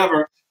 smooth or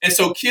whatever. And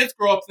so kids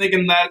grow up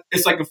thinking that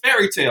it's like a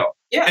fairy tale.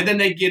 Yeah. And then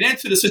they get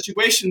into the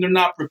situation, they're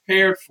not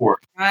prepared for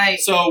it. Right.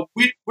 So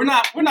we're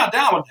not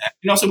down with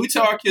that. So we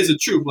tell our kids the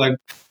truth, like,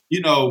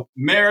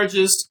 marriage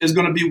is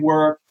going to be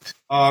work.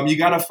 You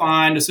got to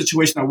find a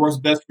situation that works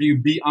best for you.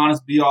 Be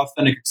honest, be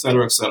authentic, et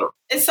cetera, et cetera.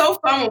 It's so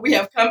fun when we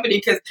have company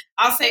because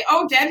I'll say,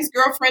 oh, daddy's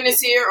girlfriend is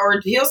here. Or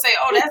he'll say,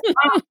 oh, that's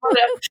mom.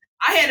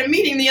 I had a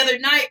meeting the other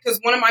night because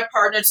one of my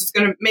partners is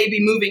going to maybe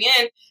moving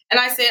in. And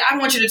I said, I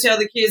want you to tell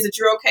the kids that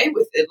you're okay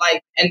with it.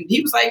 And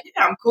he was like,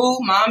 yeah, I'm cool.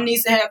 Mom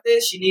needs to have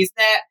this. She needs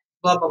that.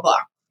 Blah, blah, blah.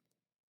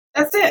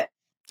 That's it.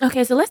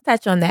 Okay, so let's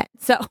touch on that.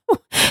 So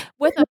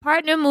with a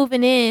partner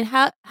moving in,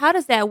 how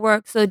does that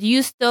work? So do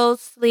you still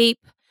sleep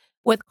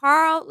with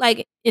Carl,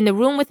 like in the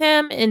room with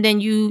him, and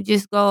then you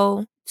just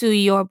go to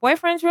your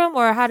boyfriend's room,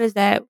 or how does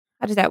that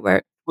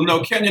work? Well,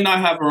 no, Kenya and I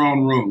have our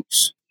own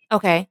rooms.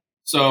 Okay.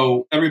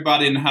 So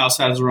everybody in the house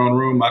has their own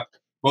room.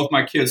 Both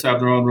my kids have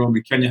their own room,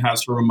 and Kenya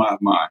has her room, I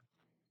have mine.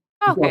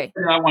 Okay.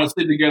 So, I want to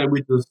sleep together.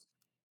 We just,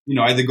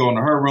 either go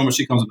into her room or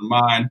she comes into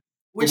mine.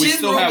 Which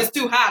his room is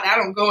too hot. I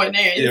don't go in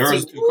there. Yeah, hers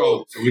is too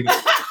cold. So we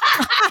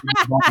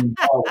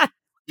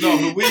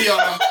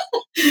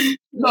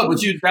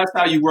that's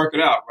how you work it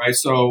out, right?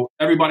 So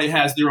everybody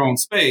has their own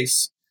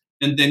space,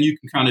 and then you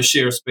can kind of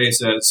share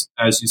space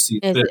as you see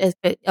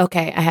fit.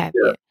 Okay, I have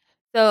you.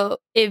 So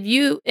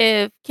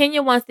if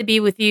Kenya wants to be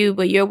with you,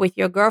 but you're with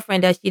your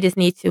girlfriend, does she just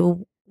need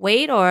to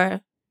wait,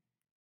 or?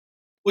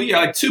 Well, yeah,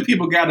 like two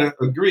people got to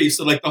agree.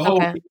 So like the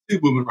whole two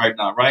movement right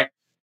now, right?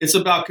 It's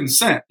about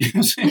consent. You know what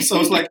I'm saying? So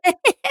it's like,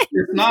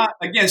 it's not,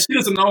 again, she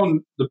doesn't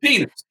own the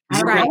penis.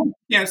 Right. You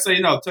can't say,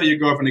 tell your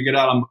girlfriend to get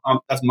out.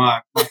 That's my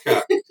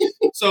cat.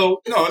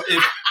 So,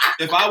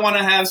 if I want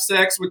to have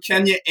sex with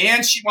Kenya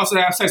and she wants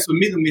to have sex with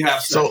me, then we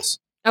have sex.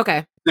 Okay.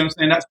 You know what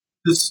I'm saying?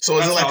 So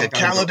is it like a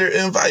calendar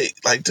invite?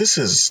 Like, this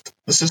is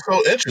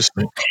so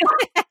interesting.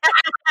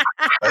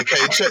 Like,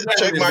 hey,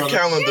 check my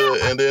calendar,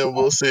 and then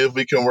we'll see if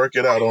we can work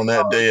it out on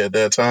that day at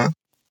that time.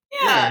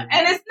 Yeah,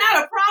 and it's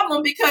not a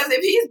problem because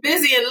if he's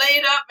busy and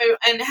laid up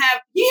and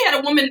he had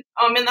a woman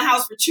in the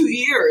house for 2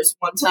 years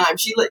one time.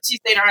 She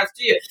stayed in our house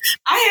 2 years.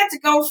 I had to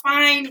go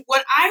find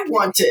what I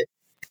wanted.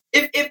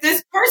 If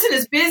this person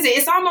is busy,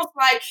 it's almost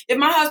like if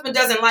my husband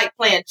doesn't like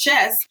playing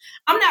chess,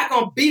 I'm not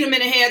going to beat him in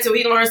the head till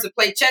he learns to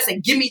play chess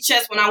and give me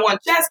chess when I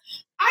want chess.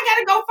 I got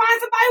to go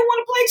find somebody who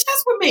want to play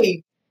chess with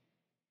me.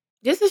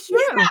 This is true.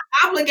 He's not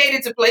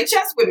obligated to play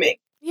chess with me.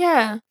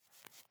 Yeah.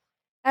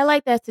 I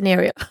like that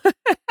scenario.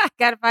 I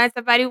got to find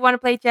somebody who want to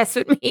play chess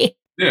with me.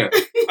 Yeah.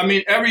 I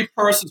mean, every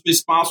person's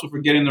responsible for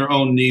getting their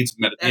own needs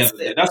met at the end of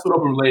the day. That's what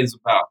open relations is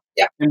about.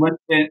 Yeah. And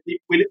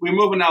we're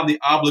moving out the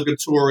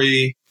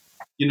obligatory,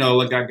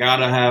 like I got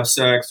to have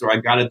sex or I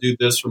got to do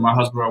this for my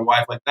husband or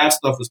wife. Like that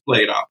stuff is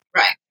played out.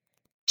 Right.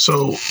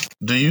 So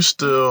do you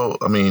still,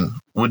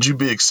 would you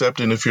be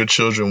accepting if your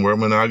children were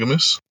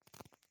monogamous?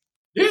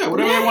 Yeah,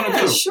 whatever they want to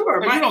do.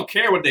 Sure. Like, we don't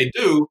care what they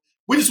do.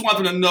 We just want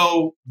them to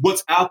know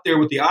what's out there,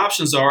 what the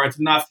options are, and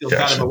to not feel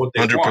bad about what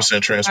they 100% want.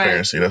 100%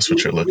 transparency. Right. That's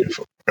what you're looking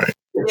for, right?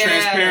 Yes.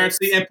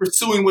 Transparency and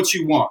pursuing what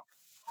you want.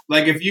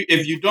 Like if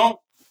you don't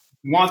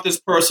want this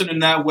person in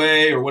that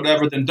way or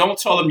whatever, then don't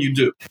tell them you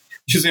do.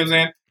 You see what I'm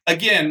saying?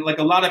 Again, like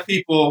a lot of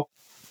people,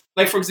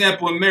 like for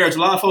example, in marriage, a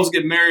lot of folks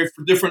get married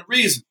for different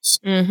reasons.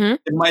 Mm-hmm.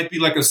 It might be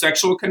like a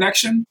sexual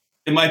connection.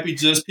 It might be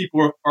just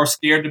people are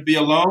scared to be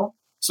alone.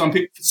 Some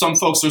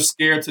folks are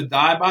scared to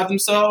die by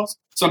themselves.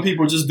 Some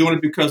people are just doing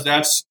it because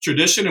that's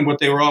tradition and what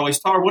they were always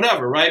taught, or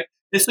whatever, right?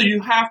 And so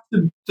you have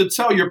to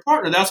tell your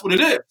partner that's what it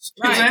is.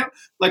 You know what I'm saying?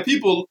 Like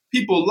people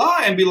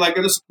lie and be like,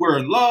 we're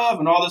in love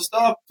and all this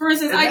stuff. For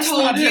instance,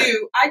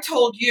 I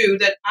told you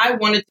that I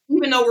wanted,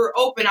 even though we're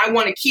open, I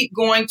want to keep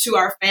going to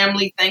our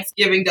family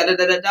Thanksgiving,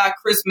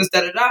 Christmas,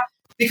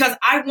 because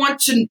I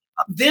want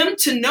them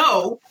to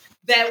know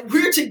that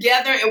we're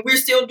together and we're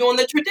still doing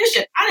the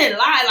tradition. I didn't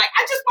lie. Like,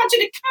 I just want you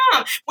to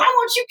come. Why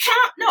won't you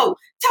come? No,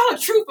 tell the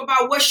truth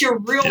about what's your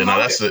real motive.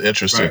 That's the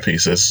interesting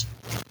piece.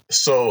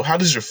 So how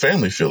does your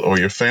family feel or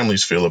your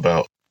families feel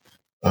about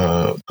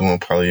going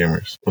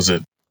polyamorous?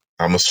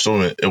 I'm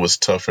assuming it was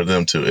tough for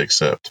them to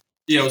accept.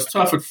 Yeah, it was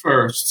tough at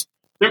first.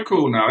 They're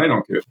cool now. They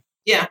don't care.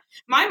 Yeah.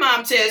 My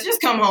mom says,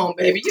 just come home,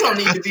 baby. You don't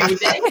need to be with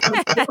that.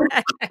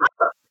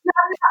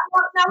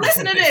 Now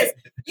listen to this.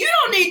 You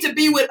don't need to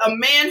be with a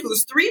man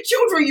whose 3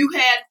 children you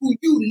had, who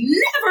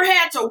you never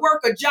had to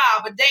work a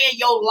job a day in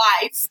your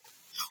life,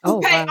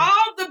 who paid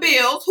all the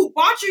bills, who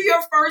bought you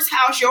your first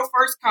house, your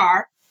first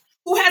car,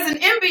 who has an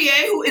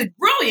MBA, who is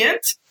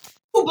brilliant,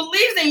 who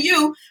believes in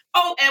you,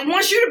 and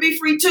wants you to be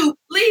free too.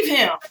 Leave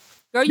him.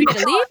 Girl, you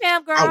better leave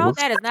him, girl.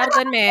 That is not a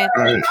good man.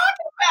 What are you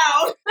talking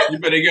about? You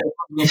better get.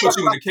 I'm gonna put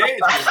you in the cage.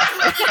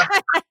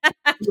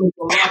 We're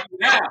gonna lock you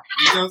down.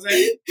 You know what I'm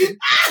saying?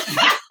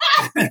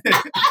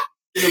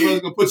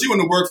 Brother's gonna put you in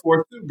the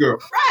workforce too, girl.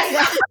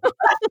 Right.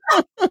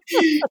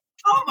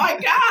 Oh my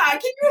God!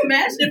 Can you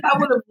imagine if I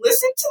would have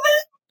listened to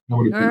that? That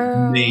would have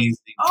been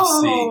amazing to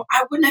see.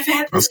 I wouldn't have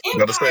had this empire.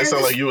 Gotta say, it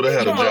sound like you would have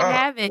had a job.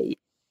 Have it.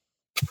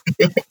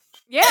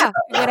 Yeah,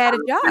 you would have had a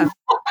job.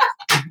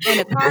 And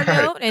a car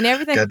note and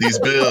everything. Got these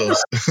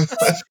bills.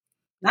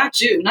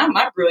 Not you, not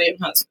my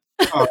brilliant husband.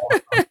 Oh.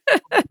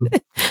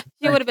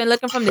 She would have been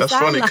looking from the That's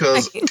sideline.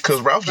 funny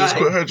because Ralph just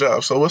quit her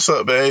job. So what's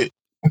up, babe?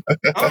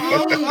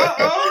 No,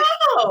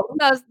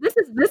 this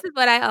is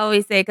what I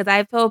always say, because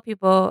I've told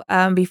people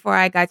before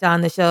I got y'all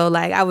on the show,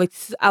 like I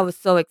was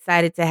so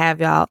excited to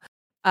have y'all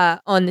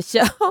on the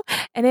show,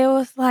 and it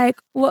was like,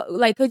 what,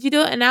 like, could you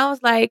do it? And I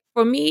was like,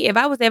 for me, if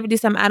I was ever do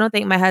something, I don't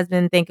think my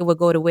husband think it would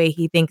go the way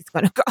he thinks it's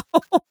gonna go.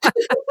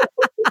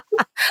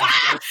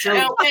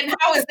 And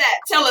how is that?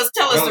 Tell us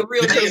the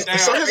real deal.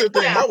 So here's the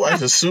thing: my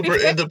wife is super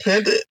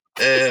independent,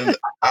 and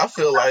I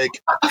feel like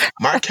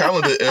my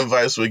calendar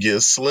invites would get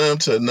slim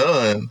to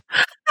none.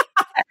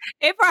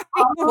 It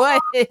probably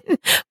would,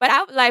 but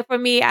I would, like, for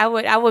me, I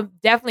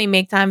would definitely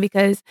make time,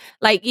 because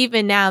like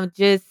even now,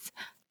 just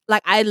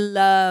like I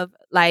love,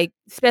 like,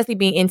 especially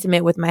being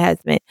intimate with my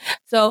husband.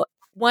 So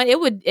one, it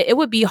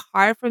would be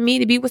hard for me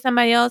to be with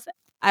somebody else.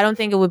 I don't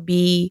think it would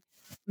be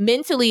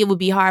mentally, it would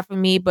be hard for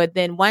me, but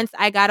then once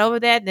I got over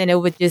that, then it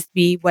would just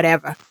be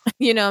whatever.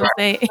 You know what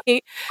I'm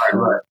saying?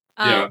 Right.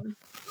 Yeah.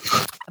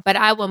 But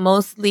I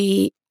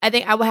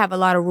think I would have a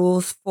lot of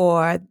rules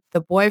for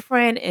the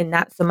boyfriend and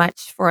not so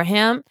much for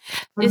him,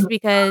 just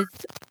because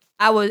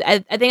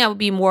I think I would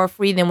be more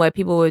free than what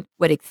people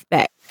would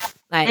expect.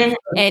 Like,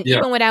 and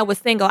even when I was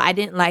single, I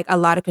didn't like a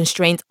lot of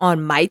constraints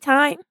on my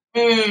time.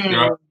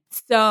 Yeah.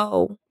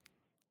 So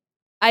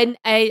I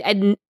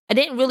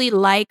didn't really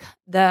like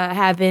the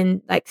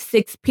having like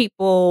 6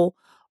 people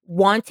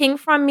wanting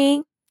from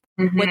me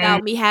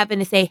without me having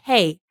to say,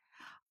 hey,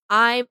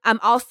 I'm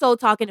also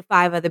talking to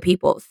 5 other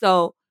people.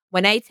 So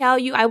when I tell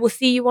you I will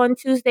see you on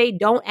Tuesday,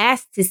 don't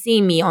ask to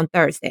see me on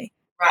Thursday.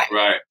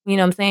 Right. You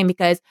know what I'm saying?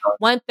 Because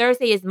one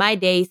Thursday is my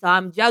day, so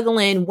I'm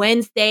juggling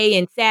Wednesday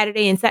and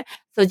Saturday and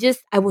so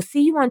just I will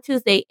see you on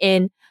Tuesday.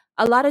 And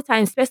a lot of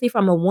times, especially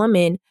from a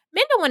woman,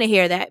 men don't want to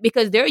hear that,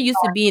 because they're used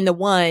to being the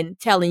one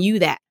telling you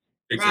that.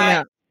 Exactly. You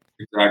know?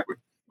 Exactly.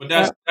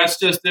 But that's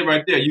just it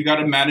right there. You got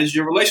to manage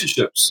your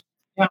relationships.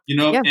 Yeah. You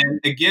know, and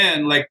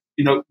again, like,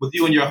 you know, with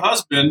you and your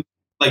husband,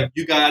 like,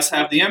 you guys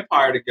have the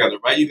empire together,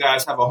 right? You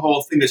guys have a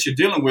whole thing that you're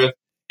dealing with,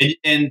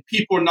 and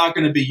people are not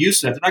going to be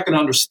used to that. They're not going to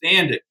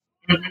understand it.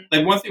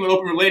 Like, one thing with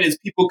open related is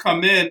people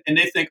come in and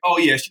they think, oh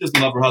yeah, she doesn't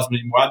love her husband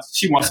anymore.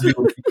 She wants to be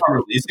with him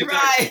permanently.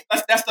 Right.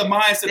 That's the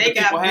mindset that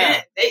people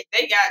have.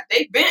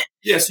 They bent.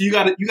 Yeah, so you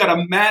got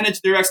to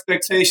manage their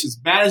expectations,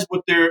 manage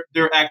what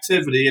their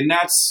activity, and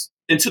that's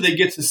until they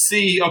get to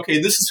see,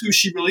 okay, this is who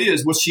she really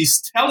is. What she's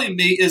telling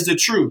me is the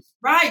truth.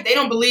 Right. They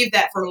don't believe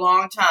that for a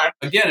long time.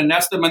 Again, and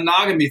that's the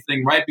monogamy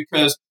thing, right?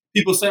 Because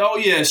people say, oh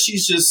yeah,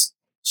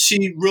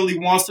 she really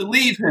wants to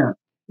leave him.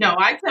 No,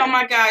 I tell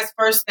my guys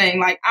first thing,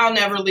 like, I'll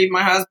never leave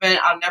my husband.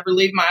 I'll never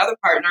leave my other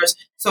partners.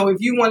 So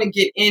if you want to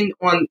get in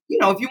on,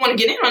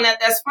 that,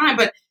 that's fine.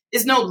 But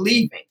it's no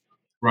leaving.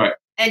 Right.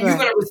 And you're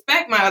going to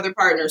respect my other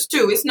partners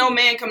too. It's no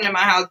man coming to my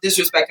house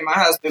disrespecting my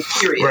husband,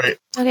 period. Right.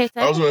 Okay.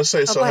 So I was going to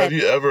say, so have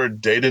you ever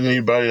dated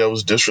anybody that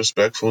was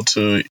disrespectful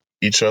to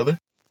each other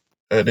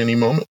at any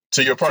moment?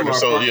 To your partner.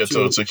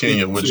 To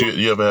Kenya. Would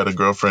you ever had a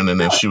girlfriend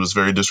and if she was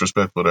very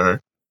disrespectful to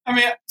her? I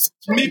mean,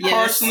 me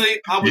personally,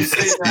 I would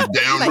say that.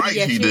 Damn right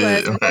he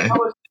did. Right.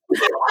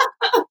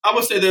 I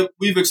would say that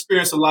we've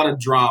experienced a lot of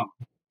drama.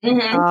 Mm-hmm. You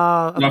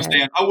know what I'm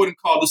saying? I wouldn't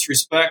call this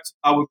respect.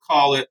 I would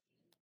call it...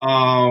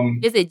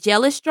 is it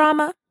jealous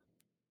drama?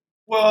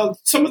 Well,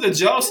 some of the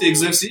jealousy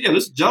exists. Yeah,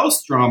 there's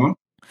jealous drama.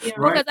 Yeah.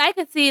 Right? Because I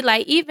could see,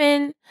 like,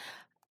 even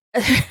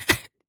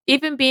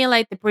being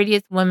like the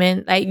prettiest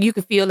woman, like, you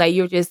could feel like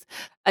you're just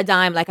a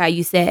dime, like how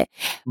you said.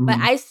 Mm-hmm. But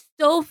I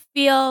still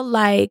feel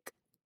like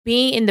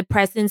being in the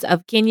presence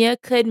of Kenya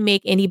could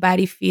make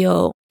anybody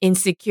feel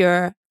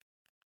insecure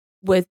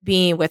with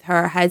being with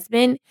her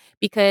husband,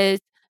 because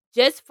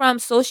just from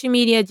social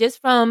media, just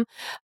from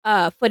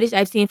footage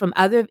I've seen from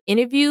other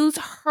interviews,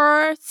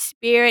 her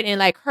spirit and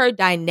like her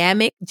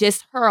dynamic,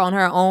 just her on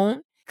her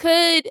own,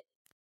 could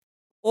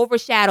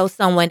overshadow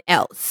someone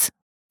else.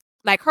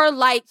 Like, her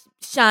light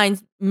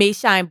may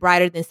shine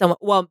brighter than someone.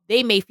 Well,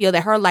 they may feel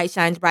that her light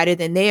shines brighter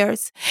than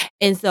theirs.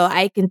 And so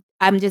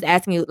I'm just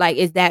asking you, like,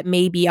 is that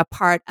maybe a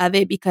part of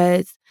it?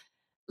 Because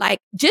like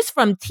just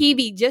from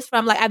TV, just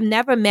from like, I've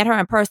never met her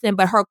in person,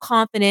 but her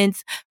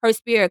confidence, her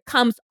spirit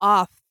comes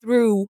off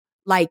through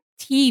like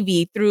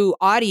TV, through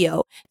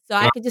audio. So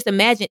I can just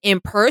imagine in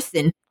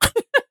person.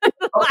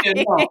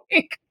 Okay, no.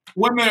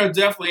 Women are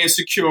definitely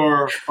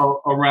insecure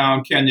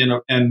around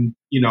Kenya and,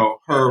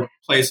 her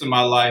place in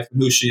my life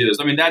and who she is.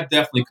 I mean, that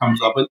definitely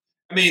comes up. But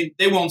I mean,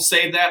 they won't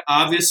say that,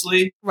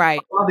 obviously. Right.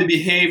 A lot of the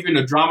behavior and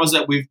the dramas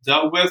that we've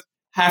dealt with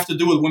have to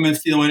do with women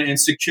feeling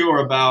insecure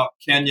about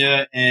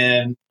Kenya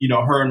and,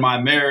 her and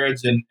my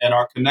marriage and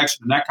our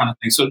connection and that kind of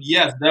thing. So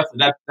yes,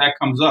 definitely that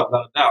comes up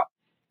without a doubt.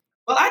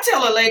 Well, I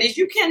tell the ladies,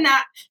 you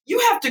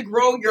have to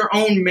grow your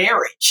own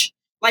marriage.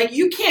 Like,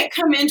 you can't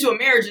come into a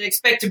marriage and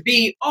expect to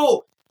be,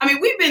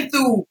 we've been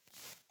through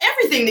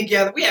everything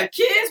together. We have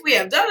kids, we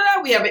have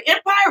da-da-da, we have an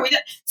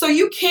empire. So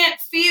you can't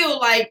feel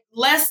like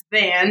less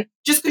than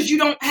just because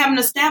you haven't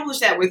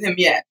established that with him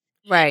yet.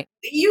 Right.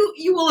 You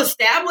will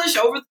establish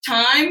over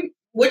time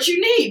what you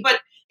need. But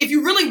if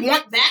you really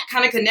want that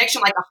kind of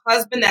connection, like a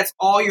husband that's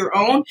all your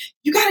own,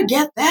 you got to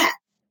get that.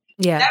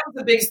 Yeah. That was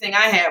the biggest thing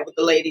I had with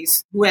the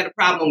ladies who had a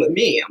problem with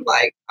me. I'm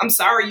like, I'm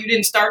sorry you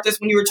didn't start this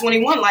when you were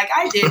 21 like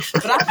I did,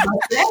 but I'm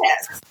not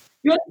fast.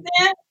 You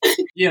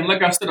understand? Yeah, and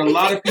like I said, a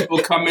lot of people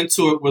come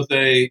into it with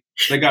they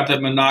got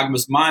that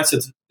monogamous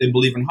mindset. They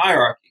believe in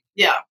hierarchy.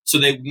 Yeah. So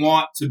they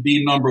want to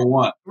be number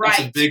one. Right.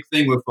 That's a big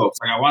thing with folks.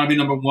 Like, I want to be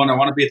number one. I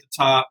want to be at the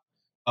top.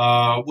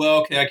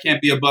 Okay, I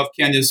can't be above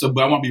Kenya,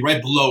 but I want to be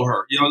right below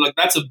her. Like,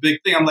 that's a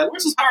big thing. I'm like,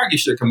 where's this hierarchy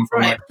shit coming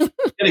from? Right.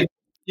 Like,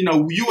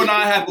 you and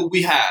I have what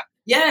we have.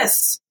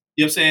 Yes.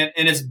 You know what I'm saying?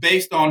 And it's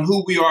based on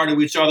who we are to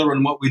each other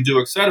and what we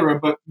do, et cetera.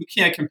 But we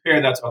can't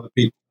compare that to other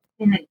people.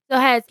 Mm-hmm.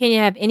 So can you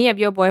have any of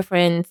your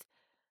boyfriends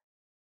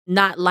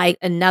not like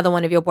another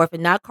one of your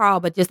boyfriends, not Carl,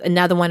 but just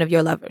another one of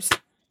your lovers?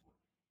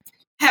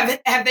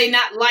 Have they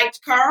not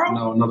liked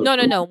Carl?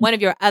 No. One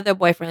of your other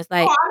boyfriends.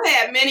 Like, I've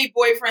had many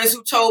boyfriends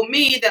who told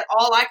me that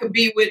all I could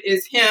be with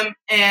is him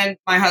and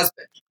my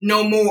husband.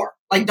 No more.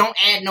 Like, don't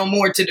add no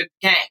more to the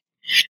gang.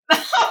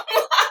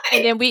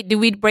 And then do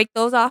we break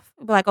those off?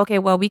 We're like, okay,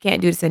 well, we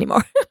can't do this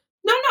anymore.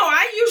 No,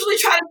 I usually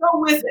try to go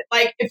with it.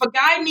 Like, if a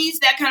guy needs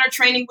that kind of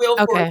training wheel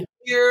for a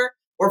year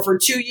or for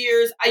 2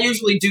 years, I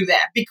usually do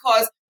that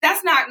because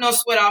that's not no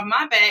sweat off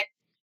my back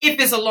if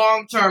it's a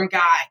long-term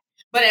guy.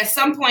 But at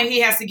some point, he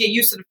has to get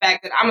used to the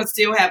fact that I'm going to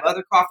still have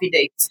other coffee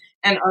dates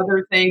and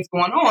other things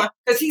going on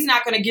because he's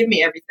not going to give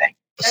me everything.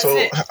 That's so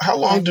it. How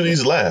long do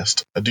these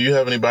last? Do you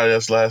have anybody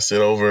that's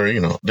lasted over,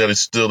 that is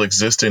still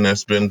existing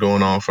that's been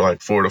going on for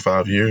like 4 to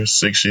 5 years,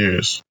 6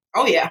 years?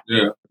 Oh, yeah.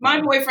 Yeah.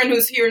 My boyfriend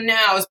who's here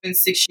now has been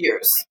 6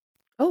 years.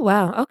 Oh,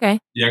 wow. Okay.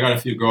 Yeah, I got a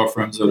few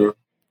girlfriends that are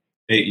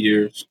 8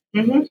 years.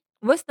 Mm-hmm.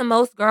 What's the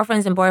most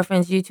girlfriends and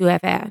boyfriends you two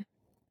have had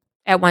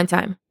at one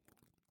time?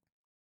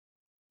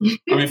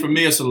 I mean, for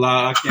me, it's a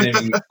lot. I can't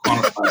even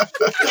quantify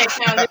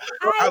it.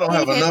 I don't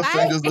have enough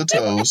fingers to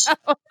toes.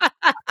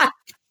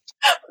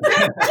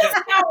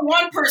 That's now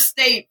one per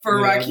state for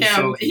Rakim.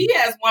 So he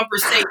has one per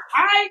state.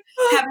 I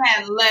have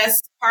had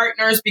less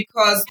partners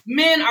because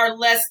men are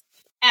less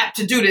apt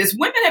to do this.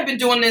 Women have been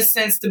doing this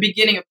since the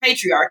beginning of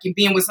patriarchy,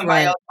 being with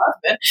somebody else's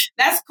husband.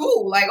 That's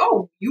cool. Like,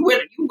 oh, you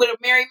with a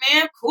married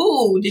man?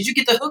 Cool. Did you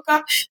get the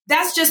hookup?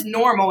 That's just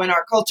normal in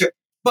our culture.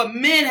 But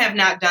men have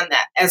not done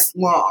that as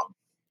long.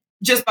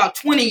 Just about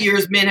 20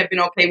 years, men have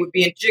been okay with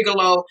being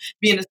gigolo,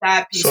 being a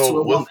side piece to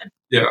a woman.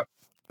 Yeah.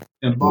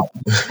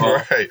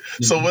 Right.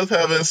 So with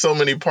having so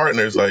many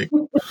partners, like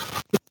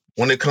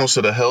when it comes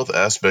to the health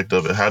aspect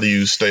of it, how do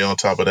you stay on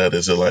top of that?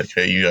 Is it like,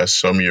 hey, you guys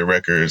show me your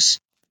records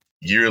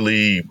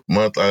yearly,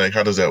 monthly? Like,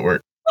 how does that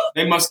work?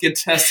 They must get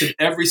tested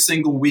every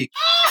single week.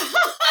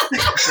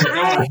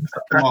 Right.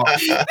 I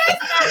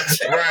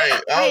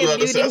was about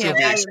to say, that's going to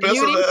be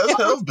expensive as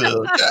health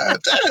bill. God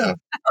damn.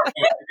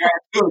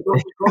 Go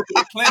to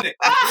the clinic.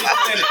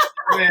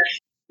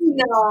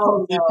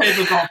 No.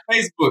 Papers on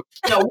Facebook.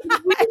 No,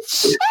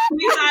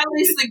 we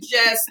highly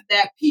suggest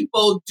that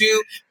people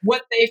do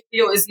what they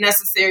feel is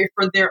necessary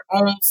for their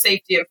own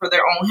safety and for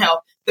their own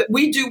health. That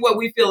we do what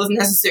we feel is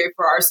necessary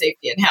for our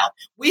safety and health.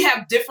 We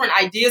have different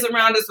ideas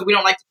around it, so we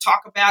don't like to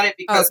talk about it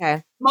because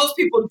most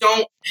people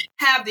don't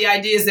have the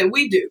ideas that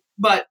we do.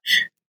 But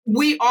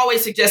we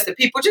always suggest that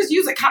people just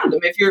use a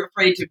condom if you're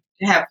afraid to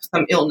have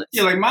some illness.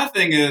 Yeah, like my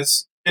thing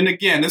is, and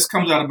again, this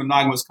comes out of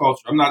monogamous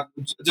culture. I'm not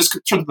just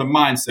in terms of the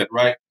mindset,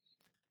 right?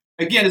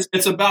 Again,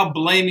 it's about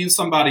blaming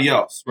somebody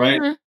else, right?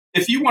 Mm-hmm.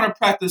 If you want to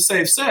practice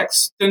safe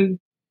sex, then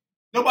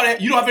you don't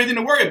have anything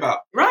to worry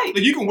about. Right.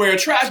 Like, you can wear a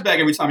trash bag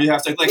every time you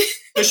have sex. Like,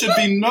 there should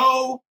be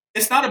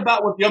it's not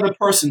about what the other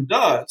person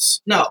does.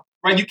 No.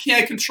 Right? You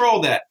can't control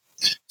that.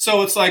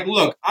 So it's like,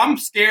 look, I'm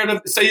scared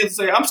of,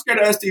 I'm scared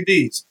of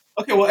STDs.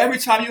 Okay, well, every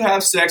time you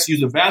have sex,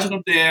 use a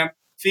vaginal dam,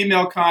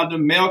 female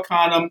condom, male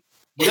condom,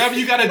 whatever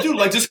you got to do,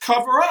 like, just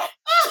cover up.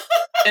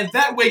 And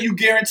that way you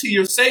guarantee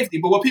your safety.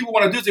 But what people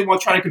want to do is they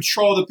want to try to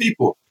control the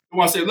people. They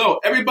want to say,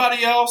 look,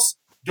 everybody else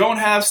don't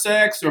have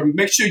sex, or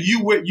make sure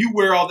you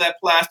wear all that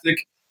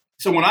plastic.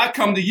 So when I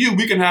come to you,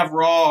 we can have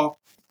raw,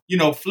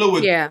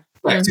 fluid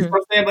Like, see what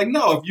I'm saying? Like,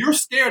 no, if you're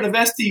scared of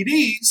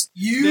STDs,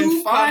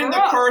 then find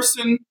the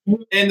person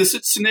in the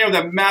scenario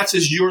that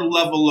matches your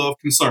level of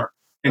concern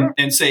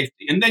and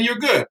safety, and then you're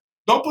good.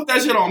 Don't put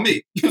that shit on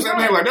me. You know what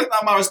I'm saying? Like, that's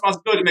not my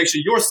responsibility to make sure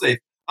you're safe.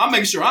 I'm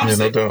making sure I'm safe.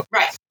 No doubt.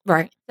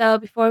 Right. So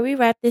before we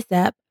wrap this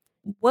up,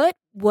 what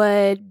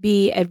would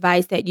be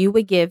advice that you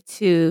would give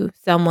to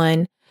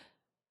someone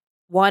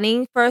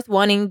wanting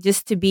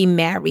just to be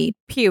married,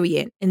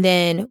 period? And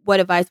then what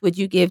advice would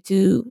you give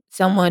to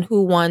someone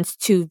who wants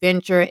to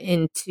venture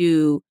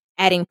into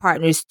adding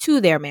partners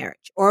to their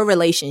marriage or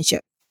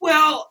relationship?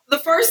 Well, the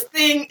first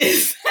thing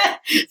is stop.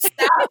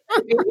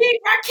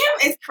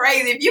 It's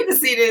crazy. If you can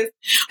see this.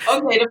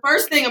 Okay, the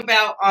first thing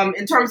about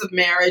in terms of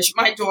marriage,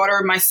 my daughter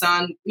and my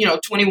son,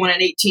 21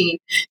 and 18,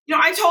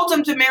 I told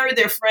them to marry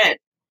their friend.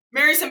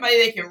 Marry somebody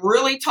they can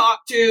really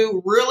talk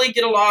to, really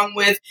get along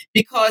with,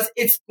 because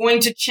it's going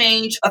to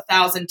change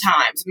 1,000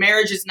 times.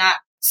 Marriage is not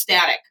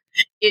static.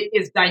 It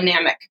is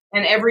dynamic.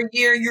 And every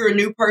year you're a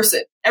new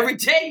person. Every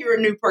day you're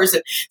a new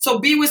person. So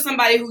be with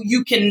somebody who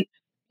you can,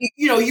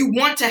 you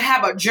want to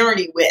have a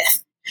journey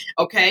with.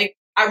 Okay.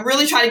 I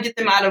really try to get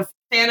them out of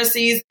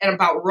fantasies and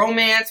about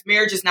romance.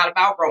 Marriage is not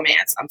about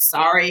romance. I'm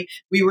sorry.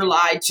 We were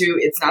lied to.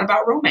 It's not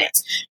about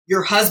romance.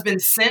 Your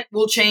husband's scent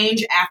will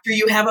change after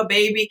you have a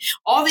baby.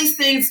 All these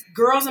things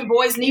girls and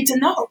boys need to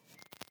know.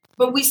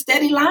 But we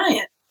steady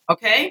lying.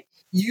 Okay.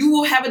 You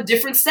will have a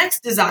different sex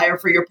desire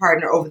for your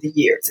partner over the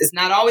years. It's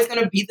not always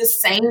going to be the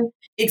same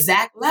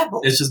exact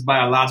level. It's just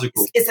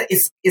biological.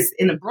 It's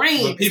in the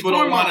brain. But people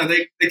don't want to.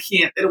 They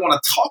don't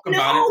want to talk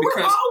about it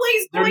because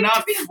they're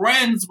not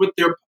friends with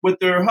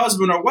their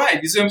husband or wife.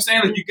 You see what I'm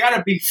saying? Like, you got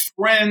to be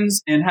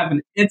friends and have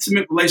an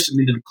intimate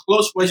relationship, a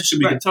close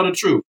relationship. You can tell the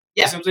truth.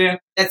 Yeah. You see what I'm saying?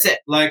 That's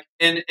it. Like,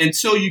 and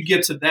until you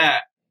get to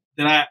that,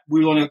 then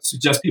we want to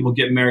suggest people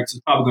get married because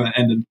it's probably going to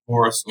end in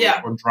divorce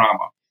or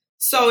drama.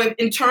 So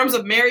in terms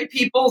of married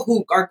people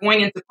who are going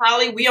into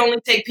poly, we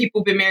only take people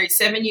who've been married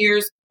 7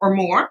 years or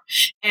more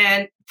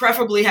and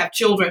preferably have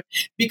children,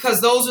 because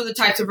those are the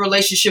types of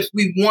relationships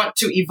we want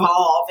to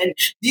evolve. And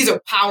these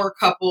are power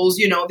couples.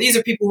 These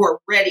are people who are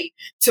ready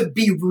to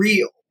be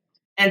real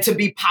and to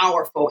be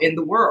powerful in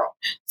the world.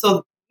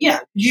 So,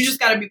 yeah, you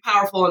just got to be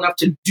powerful enough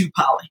to do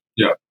poly.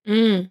 Yeah.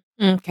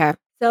 Okay.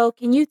 So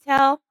can you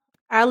tell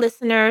our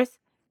listeners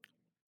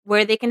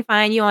where they can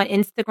find you on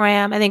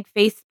Instagram, I think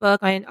Facebook,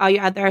 and all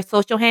your other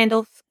social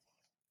handles?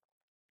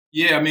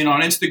 Yeah, I mean,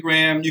 on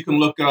Instagram, you can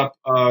look up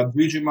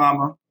Juju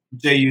Mama,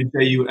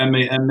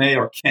 Jujumama,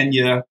 or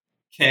Kenya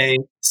K.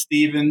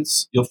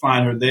 Stevens. You'll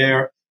find her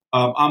there.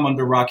 I'm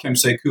under Rakem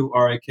Sekou,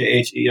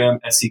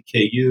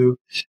 RAKHEMSEKU.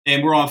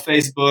 And we're on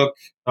Facebook.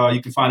 You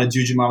can find a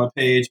Juju Mama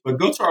page. But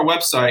go to our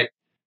website,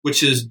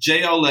 which is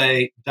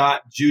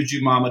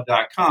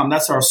jla.jujumama.com.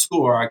 That's our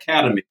school, our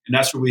academy. And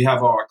that's where we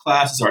have all our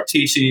classes, our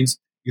teachings.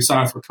 You can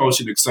sign up for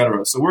coaching,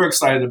 etc. So we're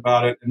excited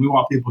about it, and we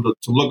want people to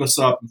look us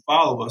up and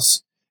follow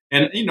us,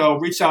 and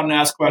reach out and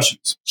ask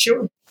questions.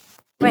 Sure.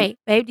 Great,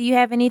 babe. Do you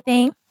have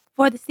anything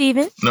for this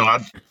evening? No, I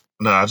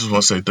just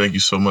want to say thank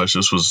you so much.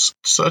 This was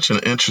such an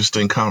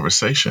interesting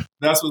conversation.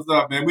 That's what's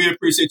up, man. We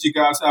appreciate you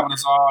guys having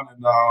us on,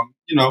 and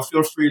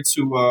feel free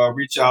to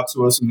reach out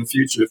to us in the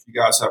future if you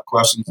guys have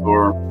questions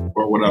or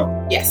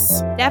whatever.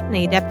 Yes,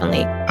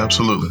 definitely.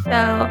 Absolutely. So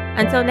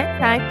until next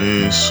time.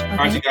 Peace. All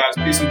right, you guys.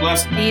 Peace and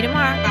blessings. See you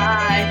tomorrow.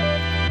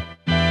 Bye.